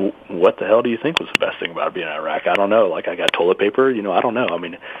like, what the hell do you think was the best thing about being in Iraq? I don't know. Like, I got toilet paper, I don't know. I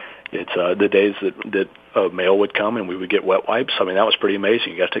mean, it's the days that a mail would come and we would get wet wipes. I mean, that was pretty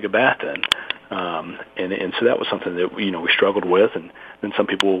amazing. You got to take a bath then. And so that was something that, we struggled with. And then some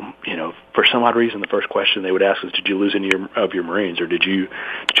people, for some odd reason, the first question they would ask is, did you lose any of your Marines, or did you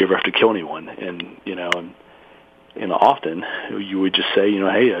ever have to kill anyone? And, and often you would just say,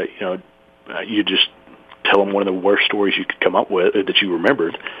 hey, you just tell them one of the worst stories you could come up with that you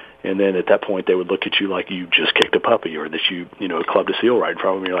remembered. And then at that point, they would look at you like you just kicked a puppy, or that you, clubbed a seal right in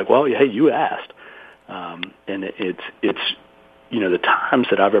front of them. You're like, well, hey, you asked. And it's the times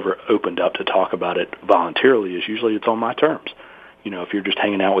that I've ever opened up to talk about it voluntarily is usually it's on my terms. If you're just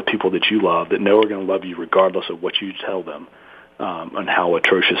hanging out with people that you love, that know are going to love you regardless of what you tell them, and how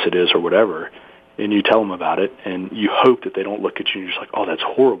atrocious it is or whatever, and you tell them about it, and you hope that they don't look at you and you're just like, oh, that's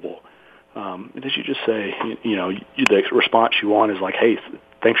horrible. That you just say, the response you want is like, hey,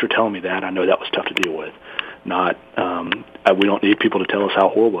 thanks for telling me that. I know that was tough to deal with. Not, we don't need people to tell us how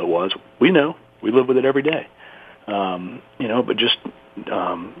horrible it was. We know. We live with it every day. But just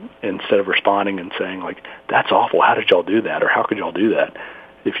instead of responding and saying, like, that's awful, how did y'all do that, or how could y'all do that?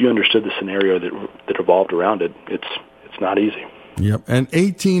 If you understood the scenario that revolved around it, it's not easy. Yep, and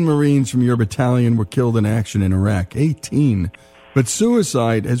 18 Marines from your battalion were killed in action in Iraq. 18. But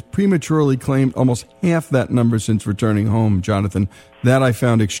suicide has prematurely claimed almost half that number since returning home, Jonathan. That I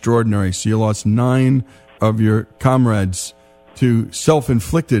found extraordinary. So you lost 9 of your comrades to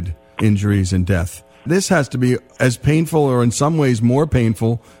self-inflicted injuries and death. This has to be as painful, or in some ways more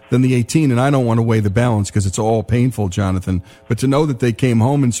painful, than the 18. And I don't want to weigh the balance because it's all painful, Jonathan. But to know that they came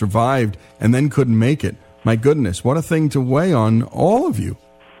home and survived and then couldn't make it, my goodness, what a thing to weigh on all of you.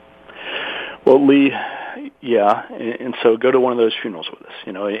 Well, Lee, yeah, and so go to one of those funerals with us,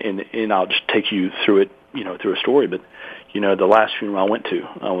 and I'll just take you through it, through a story. But, the last funeral I went to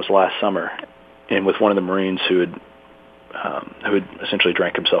was last summer, and with one of the Marines who had essentially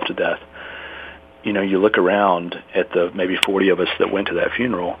drank himself to death. You look around at the maybe 40 of us that went to that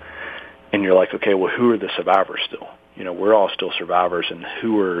funeral, and you're like, okay, well, who are the survivors still? We're all still survivors, and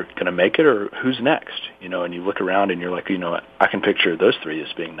who are going to make it, or who's next? And you look around and you're like, I can picture those 3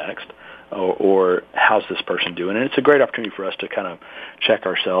 as being next, or how's this person doing? And it's a great opportunity for us to kind of check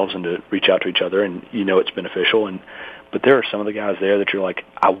ourselves and to reach out to each other, and it's beneficial. But there are some of the guys there that you're like,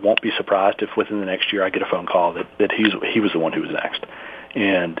 I won't be surprised if within the next year I get a phone call that he was the one who was next.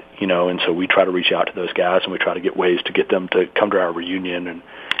 And, and so we try to reach out to those guys, and we try to get ways to get them to come to our reunion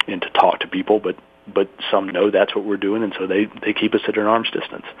and to talk to people. But some know that's what we're doing, and so they keep us at an arm's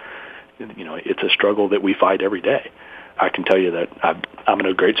distance. It's a struggle that we fight every day. I can tell you that I'm in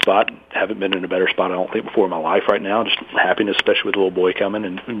a great spot. Haven't been in a better spot, I don't think, before in my life right now. Just happiness, especially with a little boy coming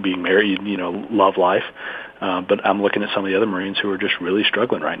and being married, love life. But I'm looking at some of the other Marines who are just really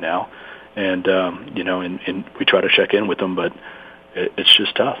struggling right now. And, and we try to check in with them, but it's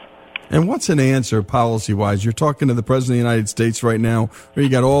just tough. And what's an answer policy-wise? You're talking to the President of the United States right now, where you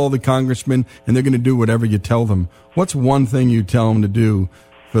got all the congressmen, and they're going to do whatever you tell them. What's one thing you tell them to do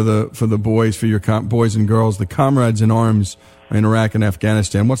for the boys, for your boys and girls, the comrades in arms in Iraq and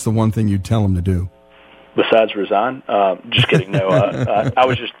Afghanistan? What's the one thing you tell them to do? Besides resign? Just kidding. No, I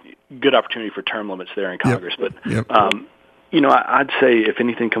was just good opportunity for term limits there in Congress. Yep. But, I'd say, if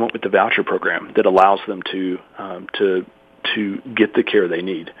anything, come up with the voucher program that allows them to get the care they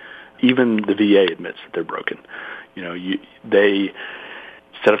need. Even the VA admits that they're broken. They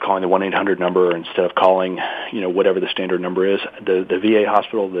instead of calling the 1-800 number, or instead of calling whatever the standard number is, the VA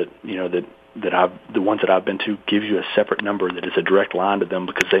hospital the ones that I've been to give you a separate number that is a direct line to them,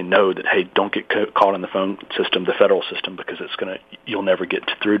 because they know that, hey, don't get caught in the phone system, the federal system, because you'll never get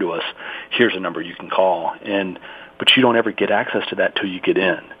through to us. Here's a number you can call, but you don't ever get access to that till you get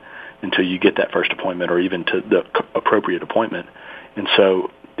in. until you get that first appointment or even to the appropriate appointment. And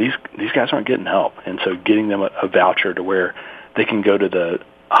so these guys aren't getting help. And so getting them a voucher to where they can go to the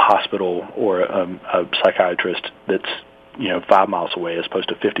hospital or a psychiatrist that's 5 miles away as opposed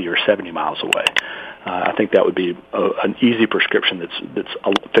to 50 or 70 miles away. I think that would be an easy prescription that's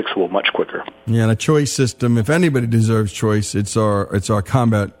fixable much quicker. Yeah, and a choice system. If anybody deserves choice, it's our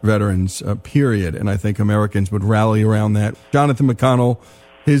combat veterans. Period. And I think Americans would rally around that. Jonathan McConnell,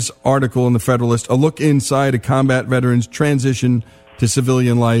 his article in the Federalist, a look inside a combat veteran's transition to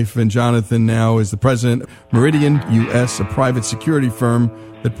civilian life. And Jonathan now is the president of Meridian U.S., a private security firm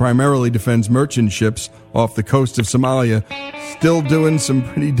that primarily defends merchant ships off the coast of Somalia. Still doing some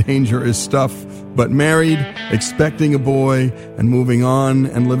pretty dangerous stuff, but married, expecting a boy, and moving on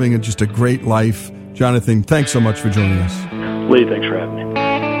and living just a great life. Jonathan, thanks so much for joining us. Lee, thanks for having me.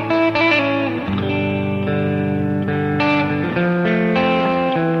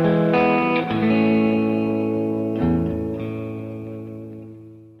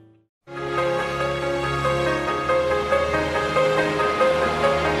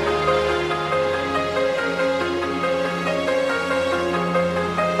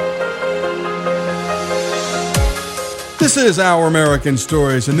 This is Our American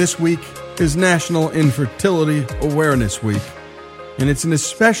Stories, and this week is National Infertility Awareness Week. And it's an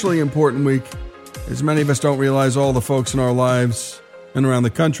especially important week, as many of us don't realize all the folks in our lives and around the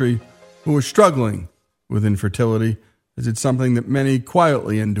country who are struggling with infertility, as it's something that many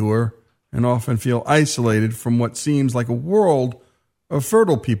quietly endure and often feel isolated from what seems like a world of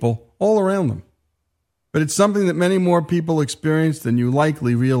fertile people all around them. But it's something that many more people experience than you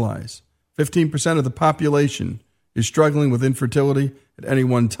likely realize. 15% of the population is struggling with infertility at any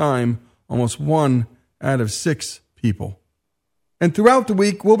one time, almost 1 out of 6 people. And throughout the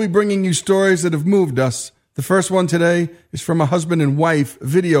week, we'll be bringing you stories that have moved us. The first one today is from a husband and wife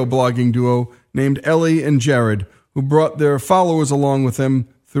video blogging duo named Ellie and Jared, who brought their followers along with them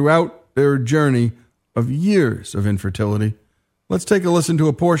throughout their journey of years of infertility. Let's take a listen to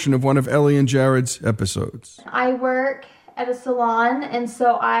a portion of one of Ellie and Jared's episodes. I work at a salon, and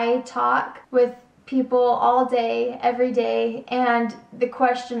so I talk with people all day, every day, and the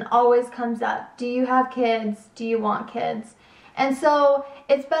question always comes up: do you have kids? Do you want kids? And so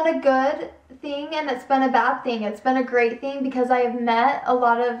it's been a good thing and it's been a bad thing. It's been a great thing because I have met a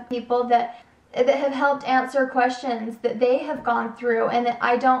lot of people that have helped answer questions that they have gone through, and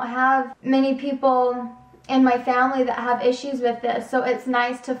I don't have many people in my family that have issues with this, so it's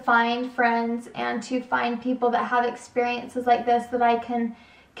nice to find friends and to find people that have experiences like this that I can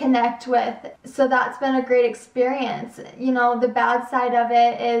connect with. So that's been a great experience. The bad side of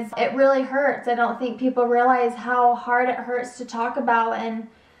it is it really hurts. I don't think people realize how hard it hurts to talk about, and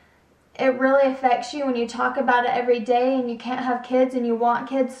it really affects you when you talk about it every day and you can't have kids and you want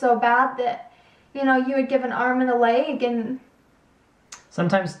kids so bad that you would give an arm and a leg. And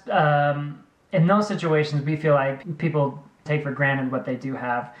sometimes in those situations we feel like people take for granted what they do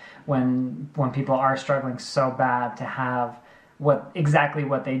have when people are struggling so bad to have what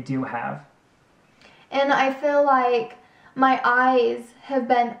they do have. And I feel like my eyes have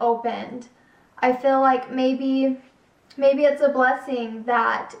been opened. I feel like maybe it's a blessing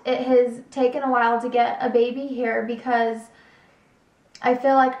that it has taken a while to get a baby here, because I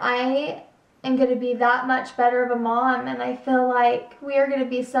feel like I am going to be that much better of a mom, and I feel like we are going to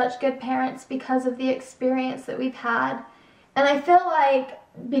be such good parents because of the experience that we've had. And I feel like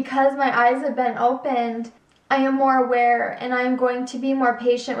because my eyes have been opened, I am more aware, and I am going to be more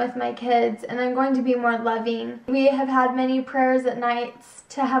patient with my kids, and I'm going to be more loving. We have had many prayers at nights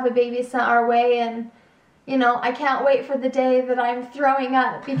to have a baby sent our way, and I can't wait for the day that I'm throwing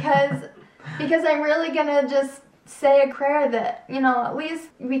up because I'm really gonna just say a prayer that at least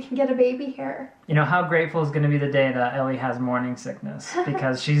we can get a baby here. How grateful is going to be the day that Ellie has morning sickness,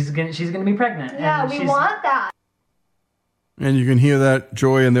 because she's gonna be pregnant. Yeah, we want that. And you can hear that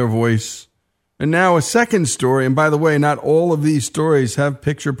joy in their voice. And now a second story, and by the way, not all of these stories have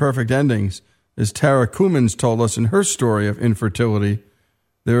picture-perfect endings. As Tara Kumans told us in her story of infertility,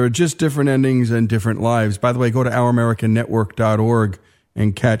 there are just different endings and different lives. By the way, go to ouramericannetwork.org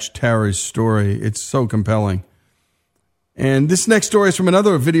and catch Tara's story. It's so compelling. And this next story is from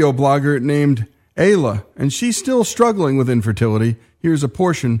another video blogger named Ayla, and she's still struggling with infertility. Here's a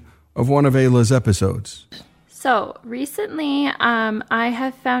portion of one of Ayla's episodes. So recently, I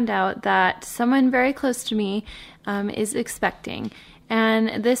have found out that someone very close to me is expecting,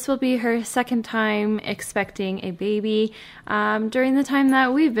 and this will be her second time expecting a baby during the time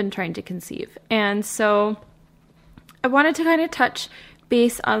that we've been trying to conceive. And so I wanted to kind of touch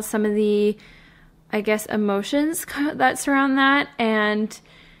base on some of the, emotions that surround that, and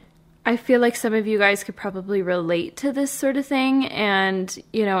I feel like some of you guys could probably relate to this sort of thing. And,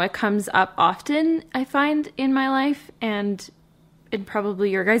 it comes up often, I find, in my life and in probably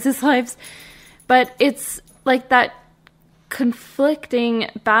your guys' lives. But it's like that conflicting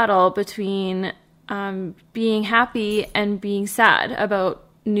battle between being happy and being sad about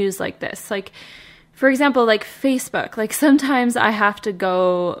news like this. Like, for example, like Facebook, like sometimes I have to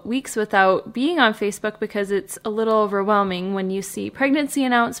go weeks without being on Facebook because it's a little overwhelming when you see pregnancy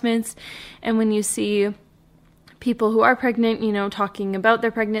announcements and when you see people who are pregnant, talking about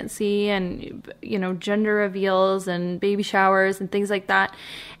their pregnancy and, gender reveals and baby showers and things like that.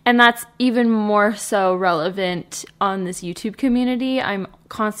 And that's even more so relevant on this YouTube community. I'm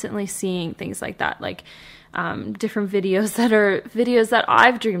constantly seeing things like that, like different videos that are videos that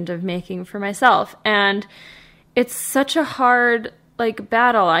I've dreamed of making for myself. And it's such a hard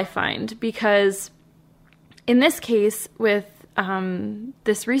battle, I find, because in this case with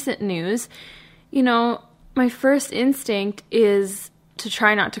this recent news, my first instinct is to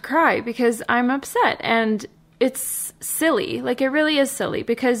try not to cry because I'm upset, and it's silly. Like, it really is silly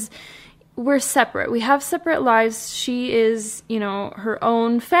because we're separate. We have separate lives. She is, her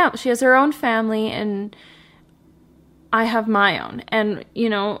own family. She has her own family, and I have my own. And,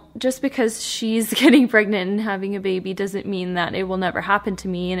 just because she's getting pregnant and having a baby doesn't mean that it will never happen to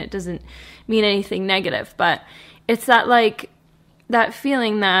me, and it doesn't mean anything negative. But it's that, that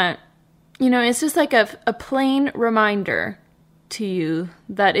feeling that, it's just like a plain reminder to you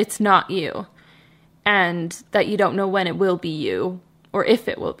that it's not you, and that you don't know when it will be you or if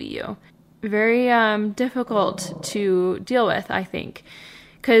it will be you. Very difficult to deal with, I think,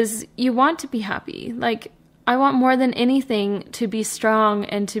 because you want to be happy. Like, I want more than anything to be strong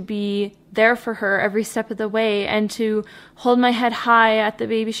and to be there for her every step of the way, and to hold my head high at the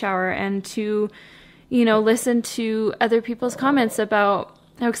baby shower, and to, listen to other people's comments about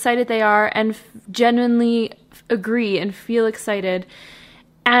how excited they are and genuinely agree and feel excited.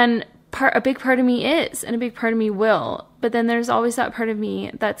 And a big part of me is, and a big part of me will. But then there's always that part of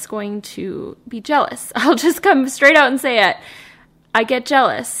me that's going to be jealous. I'll just come straight out and say it. I get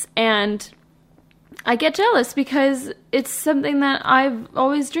jealous, and I get jealous because it's something that I've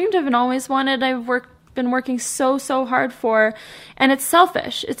always dreamed of and always wanted. I've been working so hard for, and it's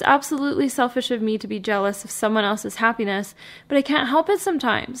selfish. It's absolutely selfish of me to be jealous of someone else's happiness, but I can't help it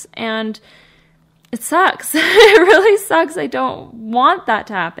sometimes, and it sucks. It really sucks. I don't want that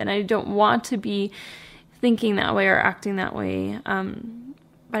to happen. I don't want to be thinking that way or acting that way,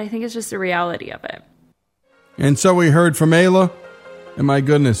 but I think it's just the reality of it. And so we heard from Ayla, and my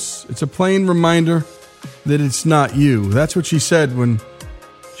goodness, it's a plain reminder that it's not you. That's what she said when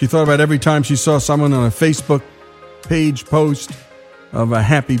she thought about every time she saw someone on a Facebook page post of a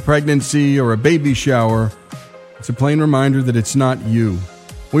happy pregnancy or a baby shower. It's a plain reminder that it's not you.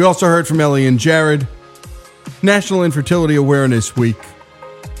 We also heard from Ellie and Jared. National Infertility Awareness Week.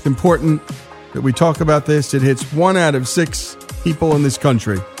 It's important that we talk about this. It hits 1 out of 6 people in this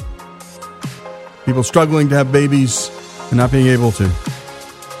country. People struggling to have babies and not being able to.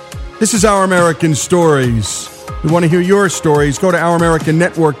 This is Our American Stories. We want to hear your stories. Go to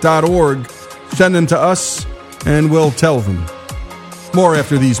ouramericannetwork.org. Send them to us, and we'll tell them. More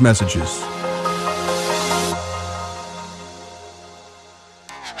after these messages.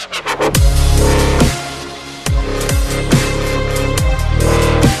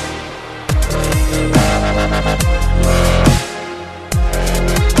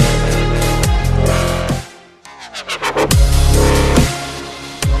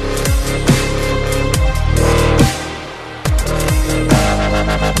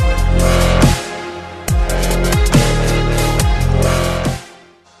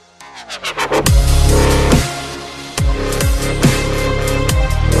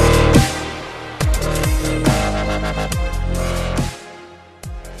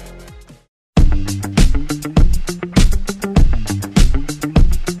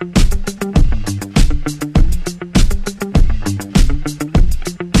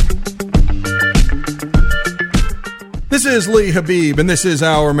 This is Lee Habib, and this is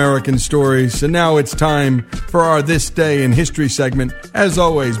Our American Stories. And now it's time for our This Day in History segment, as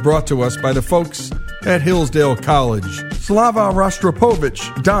always brought to us by the folks at Hillsdale College. Slava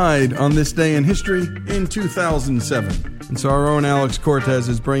Rostropovich died on this day in history in 2007. And so our own Alex Cortez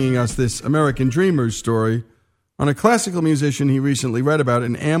is bringing us this American Dreamer's story on a classical musician he recently read about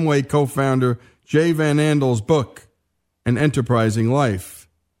in Amway co-founder Jay Van Andel's book, An Enterprising Life.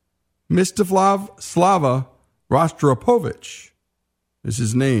 Mstislav Slava Rostropovich is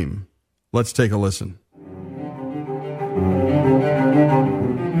his name. Let's take a listen.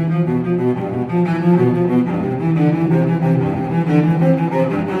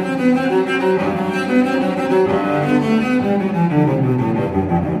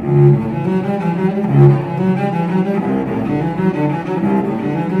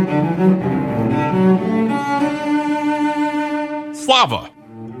 Slava.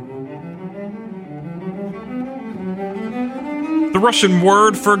 The Russian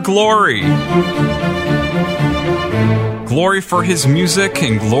word for glory. Glory for his music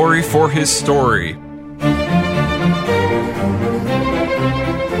and glory for his story.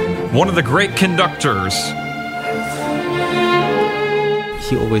 One of the great conductors.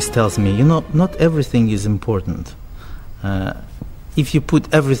 He always tells me, not everything is important. If you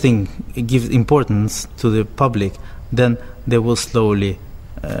put everything, give importance to the public, then they will slowly,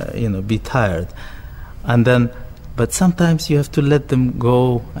 be tired. But sometimes you have to let them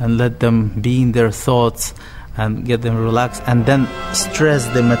go and let them be in their thoughts and get them relaxed, and then stress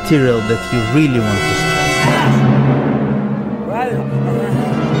the material that you really want to stress.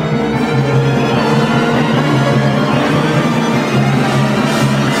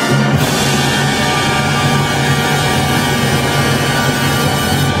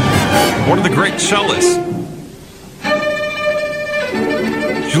 One of the great cellists.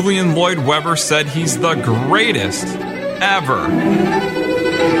 Julian Lloyd Webber said he's the greatest ever.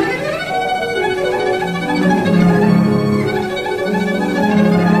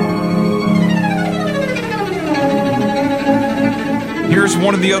 Here's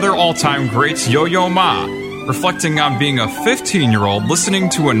one of the other all-time greats, Yo-Yo Ma, reflecting on being a 15-year-old listening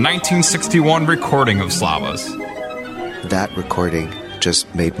to a 1961 recording of Slava's. That recording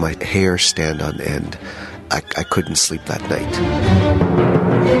just made my hair stand on end. I couldn't sleep that night.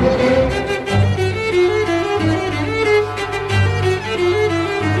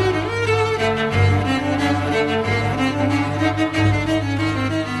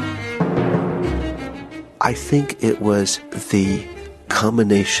 I think it was the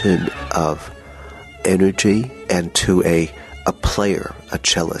combination of energy and to a player, a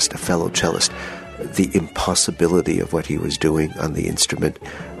cellist, a fellow cellist, the impossibility of what he was doing on the instrument.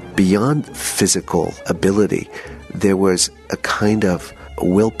 Beyond physical ability, there was a kind of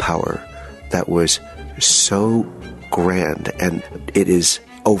willpower that was so grand, and it is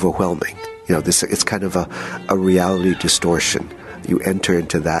overwhelming. It's kind of a reality distortion. You enter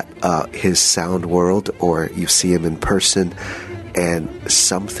into that his sound world, or you see him in person, and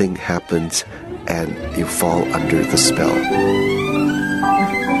something happens, and you fall under the spell.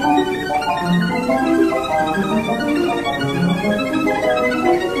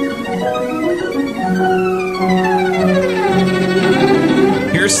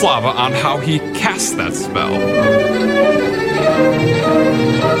 Here's Slava on how he cast that spell.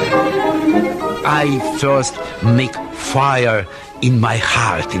 I first make fire in my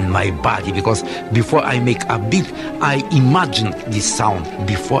heart, in my body, because before I make a beat, I imagine this sound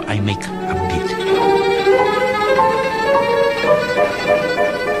before I make a beat.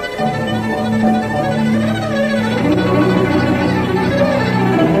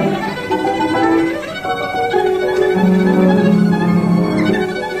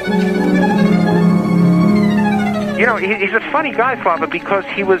 He's a funny guy, Slava, because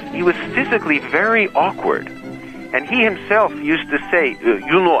he was physically very awkward. And he himself used to say,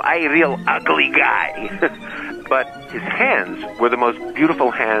 I real ugly guy. But his hands were the most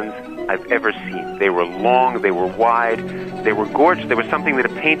beautiful hands I've ever seen. They were long, they were wide, they were gorgeous. There was something that a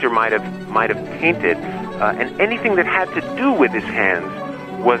painter might have painted. And anything that had to do with his hands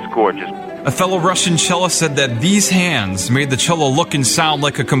was gorgeous. A fellow Russian cellist said that these hands made the cello look and sound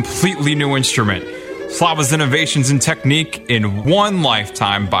like a completely new instrument. Slava's innovations in technique in one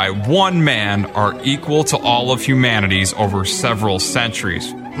lifetime by one man are equal to all of humanity's over several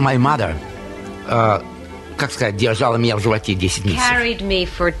centuries. My mother, держала меня в животе 10 месяцев. Carried me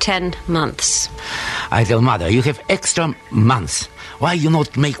for 10 months. I tell mother, you have extra months. Why you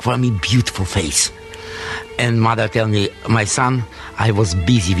not make for me beautiful face? And mother tell me, my son, I was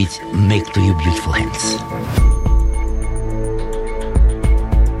busy with make to you beautiful hands.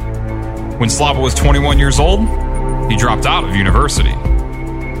 When Slava was 21 years old, he dropped out of university.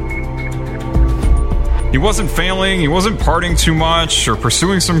 He wasn't failing, he wasn't partying too much, or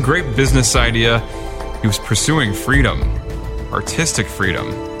pursuing some great business idea. He was pursuing freedom, artistic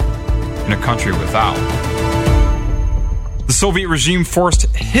freedom, in a country without. The Soviet regime forced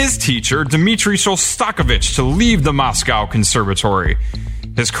his teacher, Dmitry Shostakovich, to leave the Moscow Conservatory.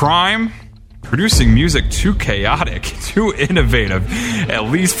 His crime? Producing music too chaotic, too innovative, at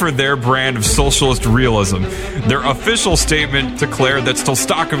least for their brand of socialist realism. Their official statement declared that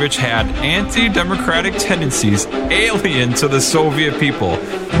Shostakovich had anti-democratic tendencies alien to the Soviet people.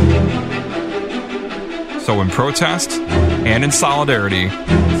 So in protest, And in solidarity,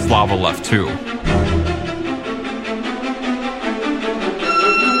 Slava left too.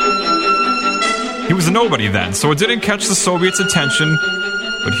 He was a nobody then, so it didn't catch the Soviets' attention,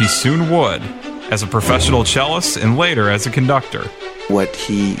 but he soon would, as a professional cellist and later as a conductor. What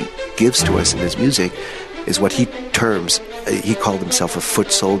he gives to us in his music is what he terms, he called himself a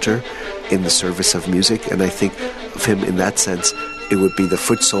foot soldier in the service of music, and I think of him in that sense, it would be the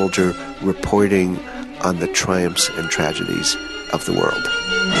foot soldier reporting on the triumphs and tragedies of the world.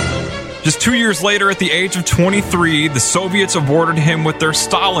 Just 2 years later, at the age of 23, the Soviets awarded him with their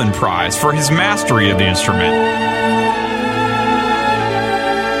Stalin Prize for his mastery of the instrument.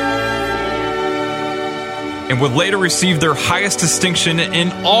 And would later receive their highest distinction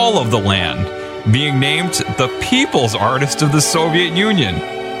in all of the land, being named the People's Artist of the Soviet Union.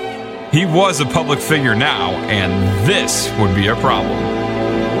 He was a public figure now, and this would be a problem.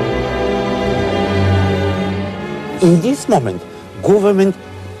 In this moment, government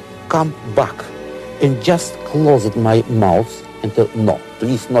come back and just closed my mouth and tell, no,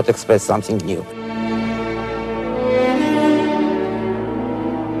 please not express something new.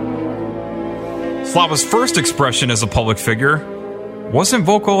 Slava's first expression as a public figure wasn't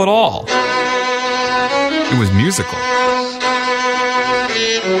vocal at all. It was musical.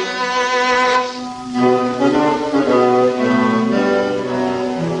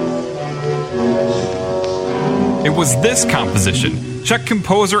 It was this composition, Czech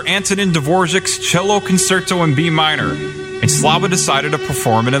composer Antonin Dvorak's Cello Concerto in B minor, and Slava decided to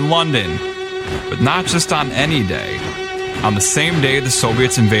perform it in London. But not just on any day. On the same day, the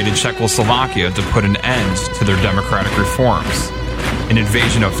Soviets invaded Czechoslovakia to put an end to their democratic reforms. An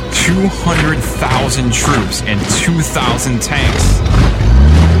invasion of 200,000 troops and 2,000 tanks.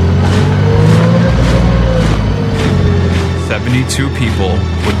 72 people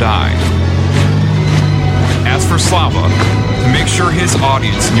would die. As for Slava, to make sure his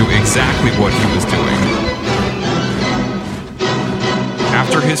audience knew exactly what he was doing,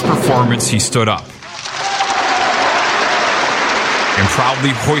 after his performance, he stood up and proudly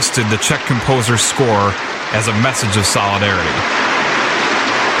hoisted the Czech composer's score as a message of solidarity.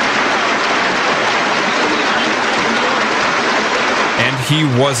 And he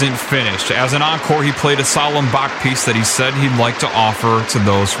wasn't finished. As an encore, he played a solemn Bach piece that he said he'd like to offer to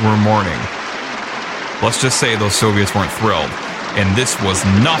those who were mourning. Let's just say those Soviets weren't thrilled, and this was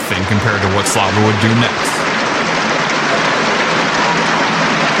nothing compared to what Slava would do next.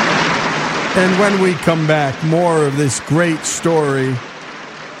 And when we come back, more of this great story.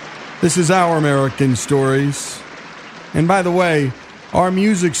 This is Our American Stories. And by the way, our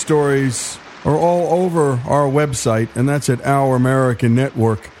music stories are all over our website, and that's at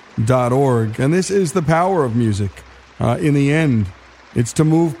ouramericannetwork.org. And this is the power of music. In the end, it's to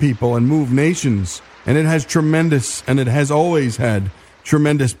move people and move nations. And it has tremendous, and it has always had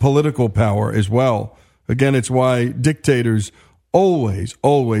tremendous political power as well. Again, it's why dictators always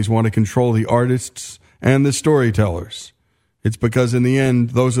want to control the artists and the storytellers. It's because in the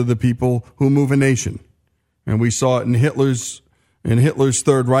end, those are the people who move a nation. And we saw it in Hitler's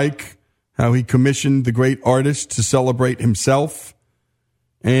Third Reich, how he commissioned the great artist to celebrate himself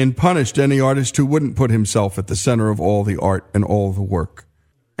and punished any artist who wouldn't put himself at the center of all the art and all the work.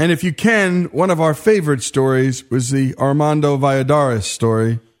 And if you can, one of our favorite stories was the Armando Valladares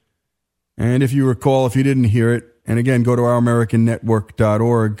story. And if you recall, if you didn't hear it, and again, go to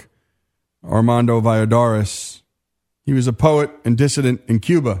ouramericannetwork.org, Armando Valladares, he was a poet and dissident in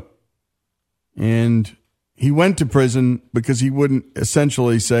Cuba. And he went to prison because he wouldn't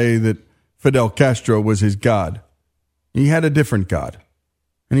essentially say that Fidel Castro was his God. He had a different God.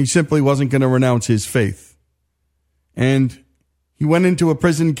 And he simply wasn't going to renounce his faith. And he went into a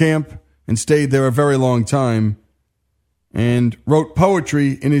prison camp and stayed there a very long time and wrote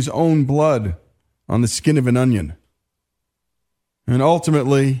poetry in his own blood on the skin of an onion. And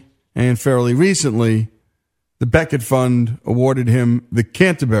ultimately, and fairly recently, the Beckett Fund awarded him the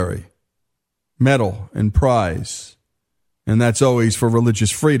Canterbury Medal and Prize. And that's always for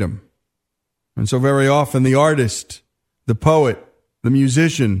religious freedom. And so very often the artist, the poet, the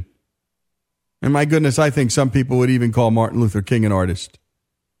musician, and my goodness, I think some people would even call Martin Luther King an artist.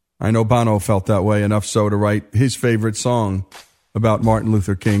 I know Bono felt that way, enough so to write his favorite song about Martin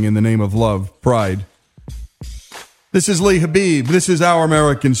Luther King, In the Name of Love, Pride. This is Lee Habib. This is Our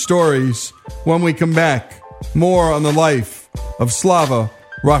American Stories. When we come back, more on the life of Slava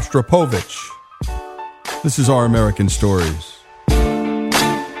Rostropovich. This is Our American Stories.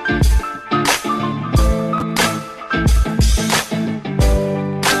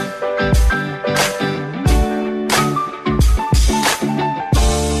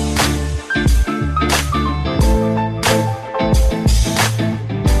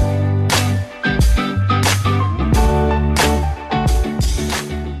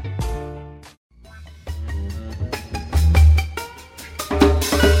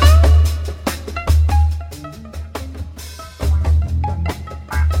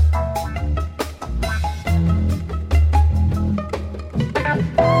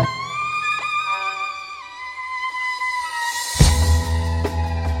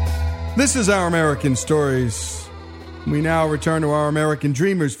 This is Our American Stories. We now return to our American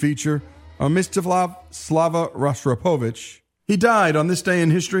Dreamers feature on Mstislav Slava Rostropovich. He died on this day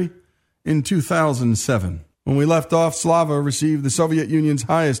in history in 2007. When we left off, Slava received the Soviet Union's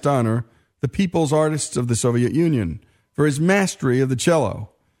highest honor, the People's Artist of the Soviet Union, for his mastery of the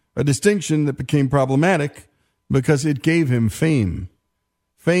cello, a distinction that became problematic because it gave him fame.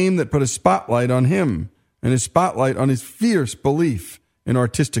 Fame that put a spotlight on him and a spotlight on his fierce belief in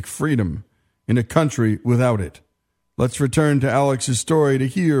artistic freedom in a country without it. Let's return to Alex's story to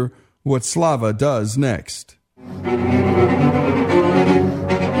hear what Slava does next.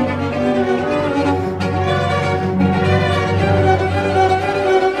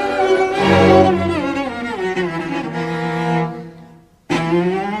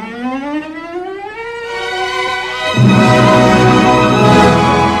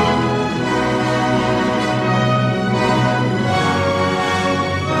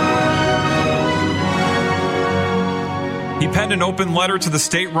 An open letter to the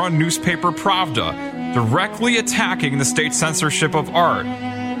state-run newspaper Pravda, directly attacking the state censorship of art.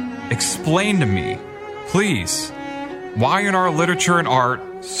 Explain to me, please, why in our literature and art,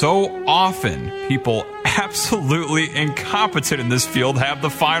 so often people absolutely incompetent in this field have the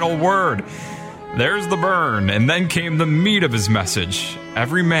final word. There's the burn, and then came the meat of his message.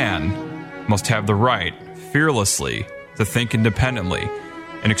 Every man must have the right, fearlessly, to think independently,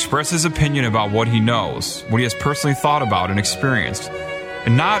 and express his opinion about what he knows, what he has personally thought about and experienced,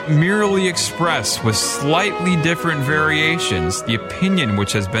 and not merely express with slightly different variations the opinion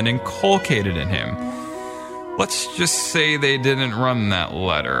which has been inculcated in him. Let's just say they didn't run that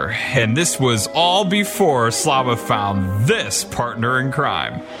letter, and this was all before Slava found this partner in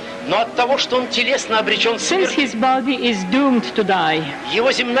crime. Since his body is doomed to die,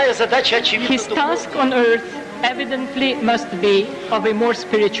 his task on earth evidently must be of a more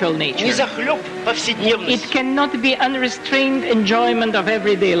spiritual nature. It cannot be unrestrained enjoyment of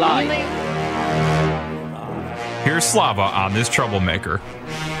everyday life. Here's Slava on this troublemaker.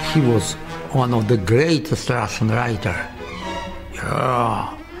 He was one of the greatest Russian writers.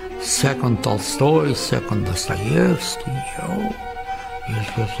 Yeah. Second Tolstoy, second Dostoevsky.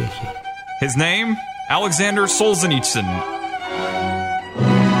 Yes. His name? Alexander Solzhenitsyn.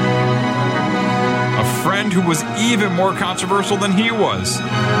 A friend who was even more controversial than he was.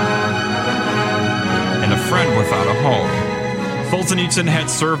 And a friend without a home. Solzhenitsyn had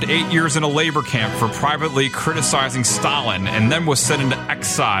served 8 years in a labor camp for privately criticizing Stalin and then was sent into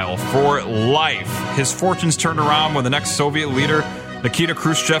exile for life. His fortunes turned around when the next Soviet leader, Nikita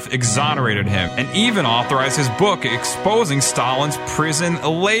Khrushchev, exonerated him and even authorized his book exposing Stalin's prison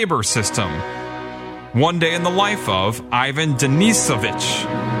labor system. One Day in the Life of Ivan Denisovich.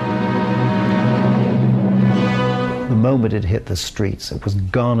 The moment it hit the streets, it was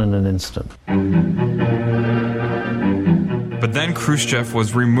gone in an instant. But then Khrushchev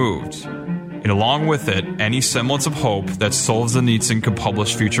was removed, and along with it, any semblance of hope that Solzhenitsyn could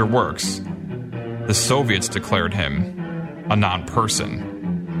publish future works. The Soviets declared him a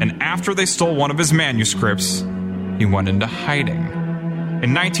non-person, and after they stole one of his manuscripts, he went into hiding.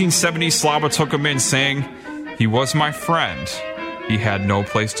 In 1970, Slava took him in, saying, "He was my friend. He had no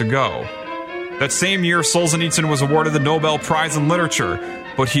place to go." That same year, Solzhenitsyn was awarded the Nobel Prize in Literature,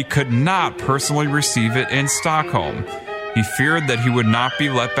 but he could not personally receive it in Stockholm. He feared that he would not be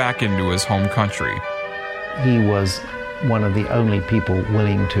let back into his home country. He was one of the only people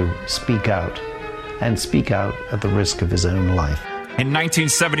willing to speak out, and speak out at the risk of his own life. In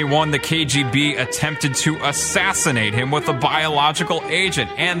 1971, the KGB attempted to assassinate him with a biological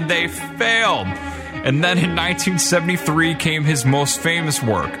agent, and they failed. And then in 1973 came his most famous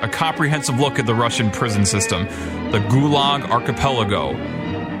work, a comprehensive look at the Russian prison system, the Gulag Archipelago,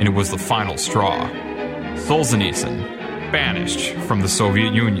 and it was the final straw. Solzhenitsyn, banished from the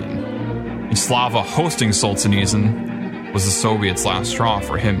Soviet Union. And Slava hosting Solzhenitsyn was the Soviets' last straw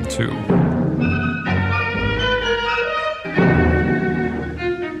for him, too.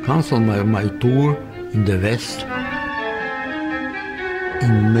 Cancelled my tour in the West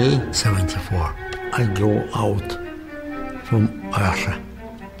in May 74. I drove out from Russia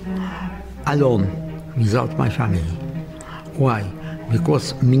alone, without my family. Why?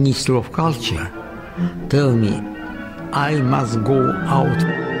 Because Minister of Culture tell me I must go out.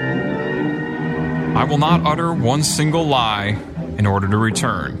 I will not utter one single lie in order to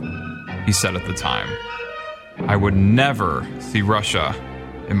return, he said at the time. I would never see Russia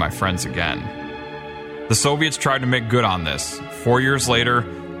and my friends again. The Soviets tried to make good on this. 4 years later,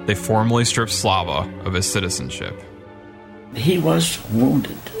 they formally stripped Slava of his citizenship. He was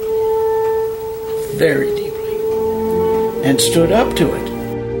wounded very deeply and stood up to it.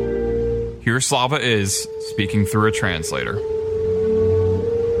 here Slava is, speaking through a translator.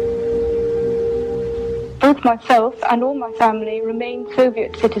 Both myself and all my family remain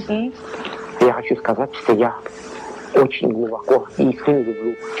Soviet citizens. Я хочу сказать, что я очень глубоко и искренне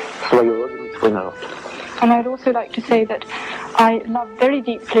люблю свою родину и свой народ. And I'd also like to say that I love very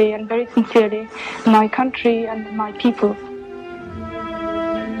deeply and very sincerely my country and my people.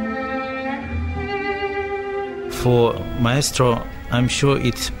 For Maestro, I'm sure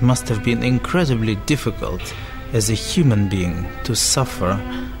it must have been incredibly difficult as a human being to suffer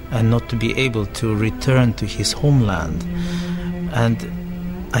and not to be able to return to his homeland. And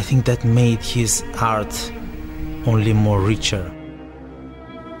I think that made his art only more richer.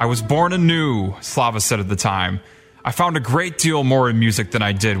 I was born anew, Slava said at the time. I found a great deal more in music than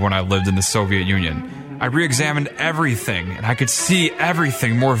I did when I lived in the Soviet Union. I re-examined everything, and I could see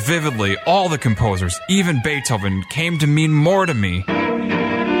everything more vividly. All the composers, even Beethoven, came to mean more to me.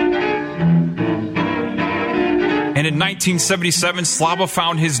 And in 1977, Slava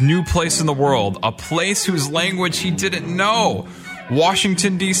found his new place in the world, a place whose language he didn't know,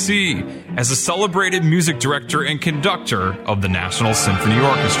 Washington, D.C., as a celebrated music director and conductor of the National Symphony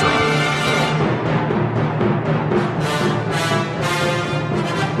Orchestra.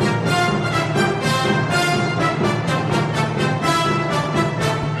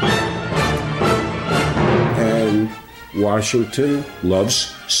 Washington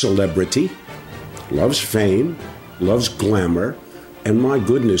loves celebrity, loves fame, loves glamour, and my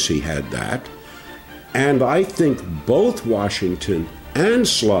goodness, he had that. And I think both Washington and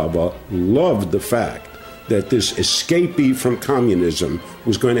Slava loved the fact that this escapee from communism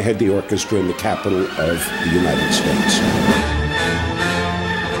was going to head the orchestra in the capital of the United States.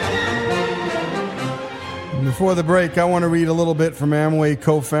 Before the break, I want to read a little bit from Amway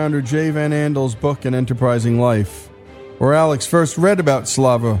co-founder Jay Van Andel's book, An Enterprising Life, where Alex first read about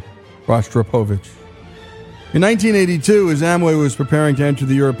Slava Rostropovich. In 1982, as Amway was preparing to enter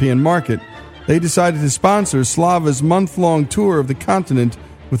the European market, they decided to sponsor Slava's month-long tour of the continent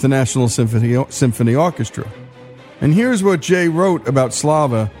with the National Symphony Orchestra. And here's what Jay wrote about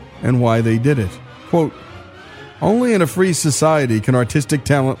Slava and why they did it. Quote, "Only in a free society can artistic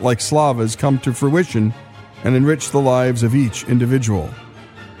talent like Slava's come to fruition and enrich the lives of each individual.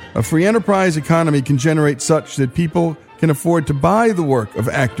 A free enterprise economy can generate such that people can afford to buy the work of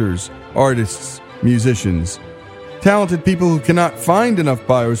actors, artists, musicians. Talented people who cannot find enough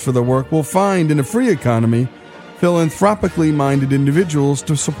buyers for their work will find in a free economy philanthropically minded individuals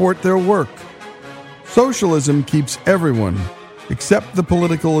to support their work. Socialism keeps everyone, except the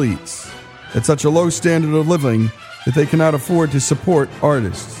political elites, at such a low standard of living that they cannot afford to support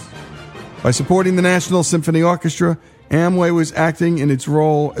artists. By supporting the National Symphony Orchestra, Amway was acting in its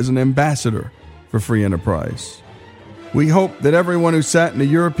role as an ambassador for free enterprise. We hope that everyone who sat in a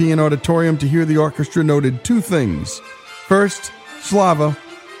European auditorium to hear the orchestra noted two things. First, Slava,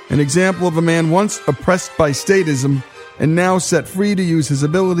 an example of a man once oppressed by statism and now set free to use his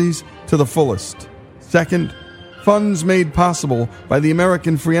abilities to the fullest. Second, funds made possible by the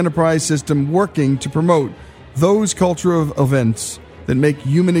American free enterprise system working to promote those cultural events that make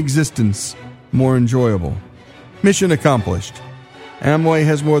human existence more enjoyable. Mission accomplished. Amway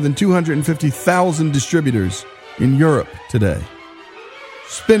has more than 250,000 distributors in Europe today,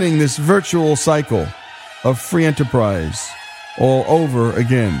 spinning this virtual cycle of free enterprise all over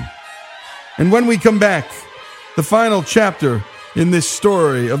again. And when we come back, the final chapter in this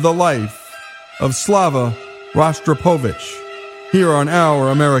story of the life of Slava Rostropovich, here on Our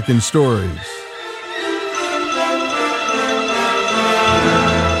American Stories.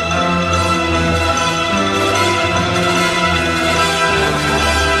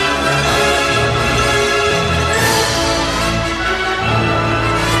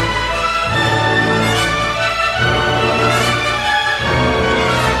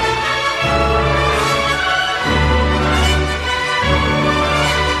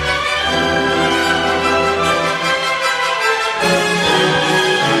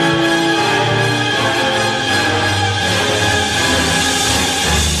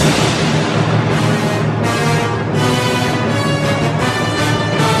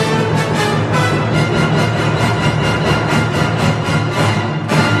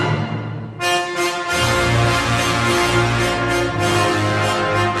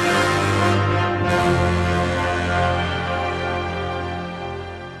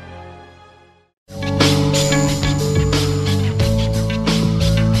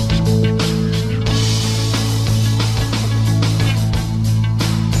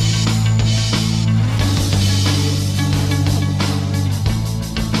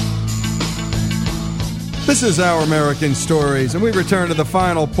 This is Our American Stories, and we return to the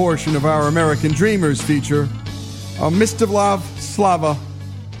final portion of our American Dreamers feature, Mstislav Slava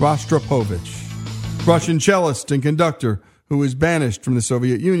Rostropovich, Russian cellist and conductor who was banished from the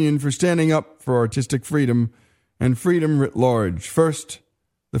Soviet Union for standing up for artistic freedom and freedom writ large. First,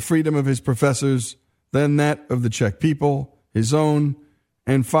 the freedom of his professors, then that of the Czech people, his own,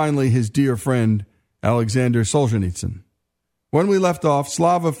 and finally his dear friend, Alexander Solzhenitsyn. When we left off,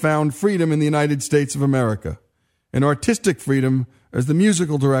 Slava found freedom in the United States of America, and artistic freedom as the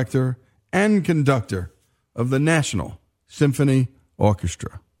musical director and conductor of the National Symphony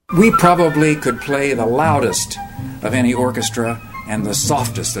Orchestra. We probably could play the loudest of any orchestra and the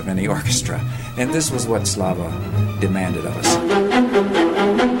softest of any orchestra, and this was what Slava demanded of us.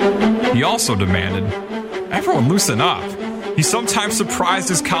 He also demanded everyone loosen up. He sometimes surprised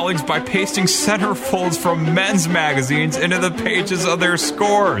his colleagues by pasting centerfolds from men's magazines into the pages of their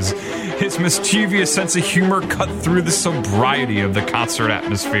scores. His mischievous sense of humor cut through the sobriety of the concert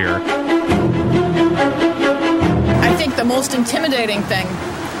atmosphere. I think the most intimidating thing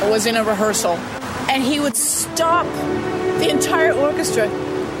was in a rehearsal. And he would stop the entire orchestra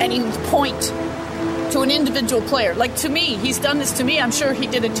and he would point to an individual player. Like to me, he's done this to me, I'm sure he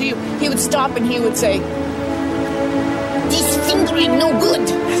did it to you. He would stop and he would say, "This fingering no good."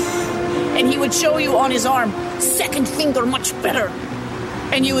 And he would show you on his arm, second finger much better.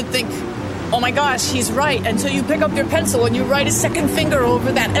 And you would think, oh my gosh, he's right, until you pick up your pencil and you write a second finger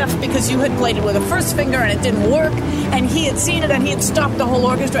over that F because you had played it with a first finger and it didn't work. And he had seen it and he had stopped the whole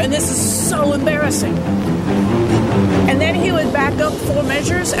orchestra. And this is so embarrassing. And then he would back up 4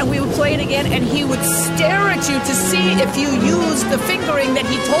 measures and we would play it again and he would stare at you to see if you used the fingering that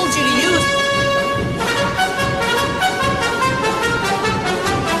he told you to use.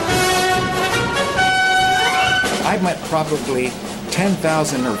 I've met probably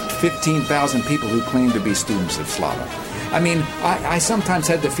 10,000 or 15,000 people who claim to be students of Slava. I mean, I sometimes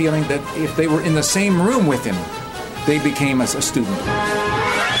had the feeling that if they were in the same room with him, they became a student.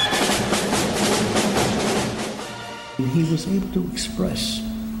 He was able to express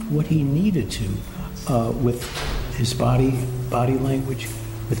what he needed to with his body language,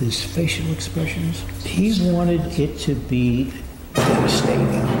 with his facial expressions. He wanted it to be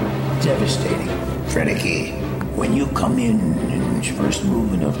devastating. Fredericky, when you come in first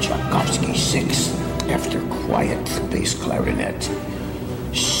movement of Tchaikovsky's 6th, after quiet bass clarinet,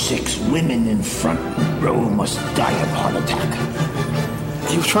 6 women in front row must die of heart attack.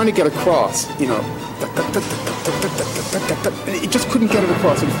 He was trying to get across, and he just couldn't get it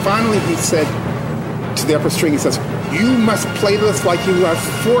across. And finally he said to the upper string, he says, "You must play this like you have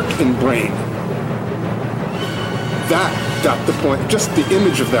fork in brain." That got the point, just the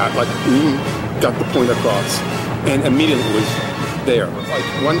image of that, got the point across. And immediately it was there. Like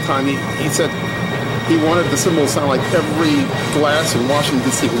one time he said he wanted the cymbal to sound like every glass in Washington,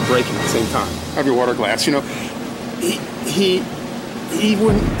 D.C. was breaking at the same time. Every water glass, He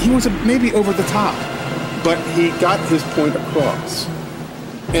was maybe over the top, but he got his point across.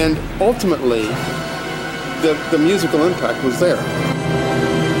 And ultimately, the musical impact was there.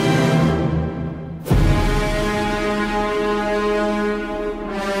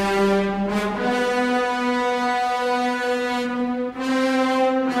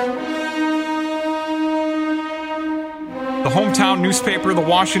 The hometown newspaper, the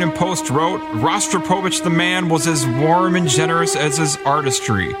Washington Post, wrote, Rostropovich the man was as warm and generous as his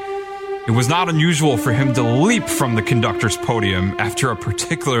artistry. It was not unusual for him to leap from the conductor's podium after a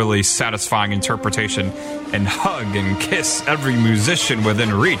particularly satisfying interpretation and hug and kiss every musician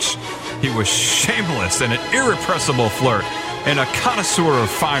within reach. He was shameless and an irrepressible flirt and a connoisseur of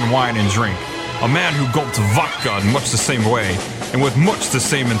fine wine and drink. A man who gulped vodka in much the same way and with much the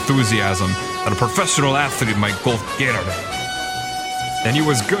same enthusiasm that a professional athlete might gulp Gatorade. And he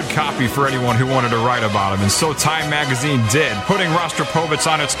was good copy for anyone who wanted to write about him, and so Time magazine did, putting Rostropovich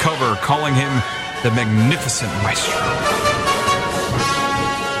on its cover, calling him the magnificent maestro.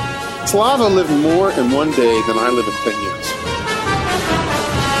 Slava lived more in one day than I live in 10 years.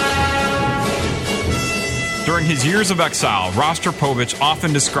 During his years of exile, Rostropovich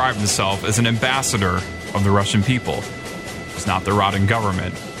often described himself as an ambassador of the Russian people. It's not the rotten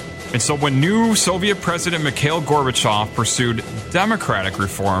government. And so when new Soviet President Mikhail Gorbachev pursued democratic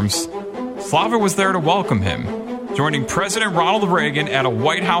reforms, Slava was there to welcome him, joining President Ronald Reagan at a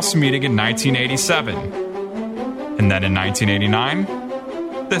White House meeting in 1987. And then in 1989,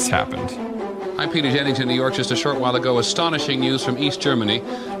 this happened. I'm Peter Jennings in New York. Just a short while ago, astonishing news from East Germany,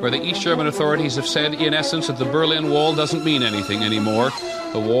 where the East German authorities have said, in essence, that the Berlin Wall doesn't mean anything anymore.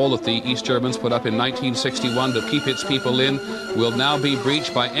 The wall that the East Germans put up in 1961 to keep its people in will now be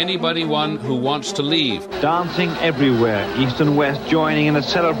breached by anyone who wants to leave. Dancing everywhere, East and West joining in a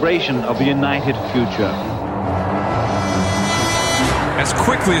celebration of a united future. As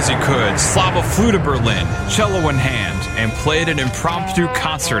quickly as he could, Slava flew to Berlin, cello in hand, and played an impromptu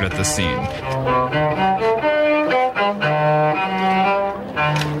concert at the scene.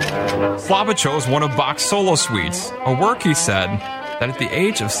 Slava chose one of Bach's solo suites, a work, he said, that at the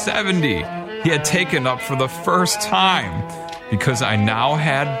age of 70, he had taken up for the first time, because I now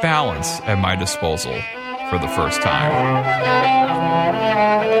had balance at my disposal for the first time.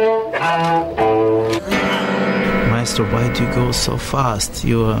 Maestro, why do you go so fast?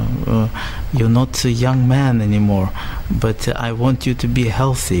 You're not a young man anymore, but I want you to be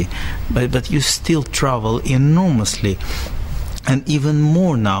healthy. But you still travel enormously, and even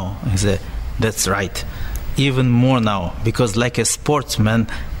more now. I said, that's right, even more now, because like a sportsman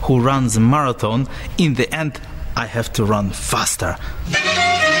who runs a marathon, in the end, I have to run faster.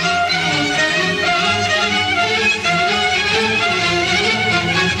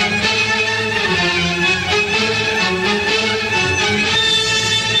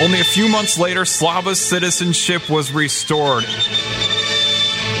 Only a few months later, Slava's citizenship was restored.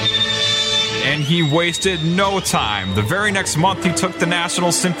 And he wasted no time. The very next month, he took the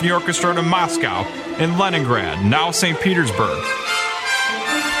National Symphony Orchestra to Moscow and Leningrad, now St. Petersburg.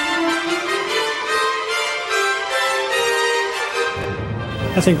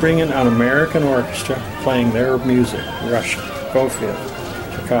 I think bringing an American orchestra, playing their music, Russian, Prokofiev,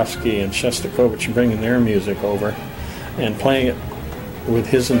 Tchaikovsky, and Shostakovich, and bringing their music over and playing it with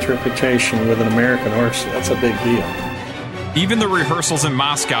his interpretation with an American orchestra, that's a big deal. Even the rehearsals in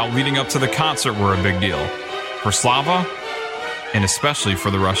Moscow leading up to the concert were a big deal. For Slava, and especially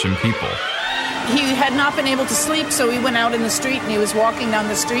for the Russian people. He had not been able to sleep, so he went out in the street, and he was walking down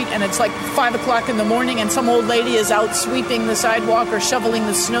the street, and it's like 5 o'clock in the morning, and some old lady is out sweeping the sidewalk or shoveling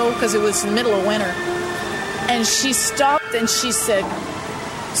the snow because it was the middle of winter. And she stopped and she said,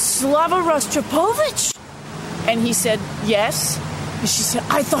 "Slava Rostropovich?" And he said, "Yes." And she said,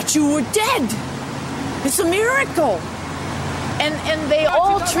 "I thought you were dead. It's a miracle." And they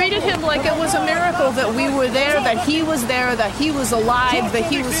all treated him like it was a miracle that we were there, that he was alive, that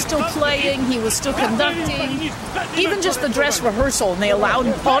he was still playing, he was still conducting. Even just the dress rehearsal, and they allowed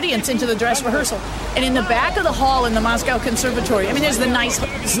an audience into the dress rehearsal. And in the back of the hall in the Moscow Conservatory, I mean, there's the nice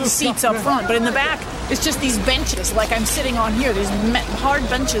seats up front, but in the back, it's just these benches, like I'm sitting on here, these hard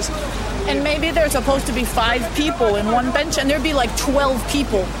benches. And maybe there's supposed to be 5 people in one bench, and there'd be like 12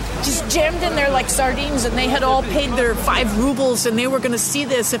 people just jammed in there like sardines, and they had all paid their 5 rubles, and they were going to see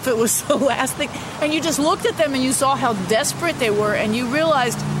this if it was the last thing. And you just looked at them, and you saw how desperate they were, and you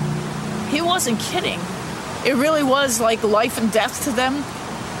realized he wasn't kidding. It really was like life and death to them.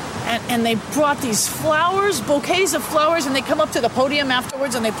 And they brought these flowers, bouquets of flowers, and they come up to the podium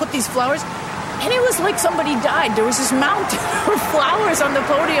afterwards, and they put these flowers. And it was like somebody died. There was this mountain of flowers on the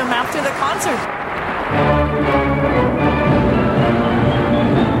podium after the concert.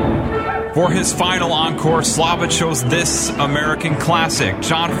 For his final encore, Slava chose this American classic,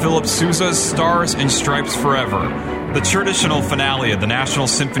 John Philip Sousa's Stars and Stripes Forever, the traditional finale of the National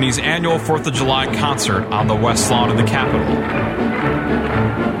Symphony's annual 4th of July concert on the West Lawn of the Capitol.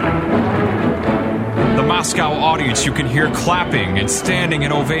 The Moscow audience, you can hear clapping and standing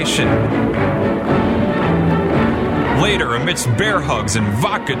in ovation. Later, amidst bear hugs and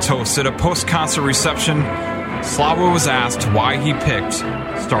vodka toasts at a post-concert reception, Slava was asked why he picked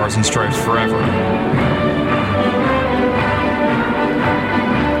Stars and Stripes Forever.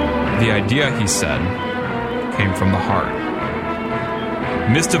 The idea, he said, came from the heart.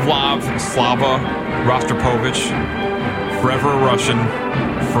 Mistivlav, Slava, Rostropovich, forever a Russian,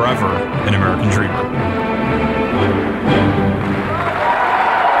 forever an American dreamer.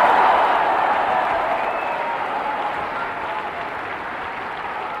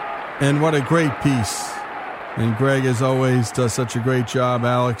 And what a great piece. And Greg, as always, does such a great job,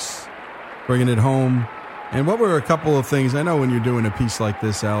 Alex, bringing it home. And what were a couple of things? I know when you're doing a piece like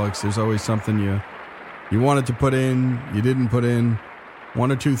this, Alex, there's always something you wanted to put in, you didn't put in.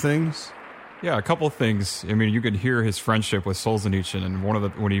 1 or 2 things? Yeah, a couple of things. I mean, you could hear his friendship with Solzhenitsyn, and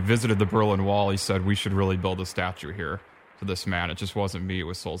when he visited the Berlin Wall, he said, "We should really build a statue here to this man. It just wasn't me, it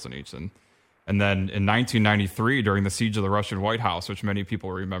was Solzhenitsyn." And then in 1993, during the siege of the Russian White House, which many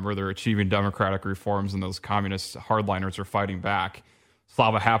people remember, they're achieving democratic reforms and those communist hardliners are fighting back.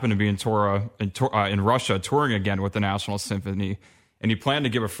 Slava happened to be in Russia touring again with the National Symphony, and he planned to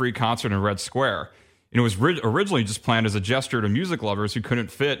give a free concert in Red Square. And it was originally just planned as a gesture to music lovers who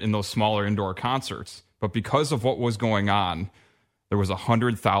couldn't fit in those smaller indoor concerts. But because of what was going on, there was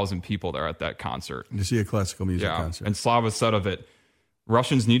 100,000 people there at that concert. To see a classical music concert. And Slava said of it,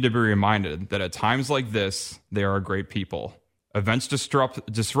 Russians need to be reminded that at times like this, they are a great people. Events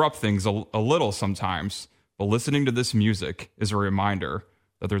disrupt things a little sometimes, but listening to this music is a reminder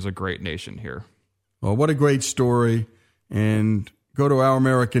that there's a great nation here. Well, what a great story. And go to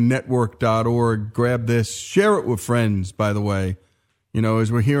ouramericannetwork.org, grab this, share it with friends, by the way. You know,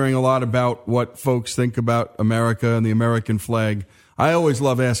 as we're hearing a lot about what folks think about America and the American flag, I always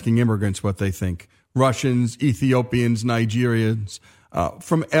love asking immigrants what they think. Russians, Ethiopians, Nigerians,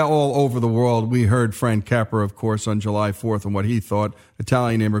 from all over the world. We heard Frank Capra, of course, on July 4th and what he thought,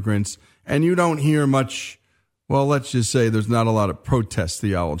 Italian immigrants. And you don't hear much, well, let's just say there's not a lot of protest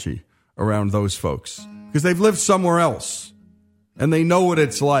theology around those folks because they've lived somewhere else and they know what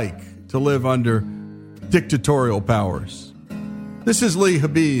it's like to live under dictatorial powers. This is Lee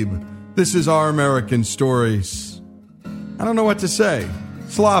Habib. This is Our American Stories. I don't know what to say.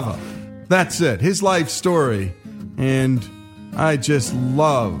 Slava. That's it. His life story. And I just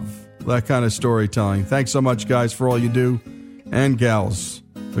love that kind of storytelling. Thanks so much, guys, for all you do. And gals,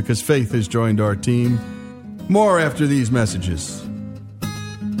 because Faith has joined our team. More after these messages.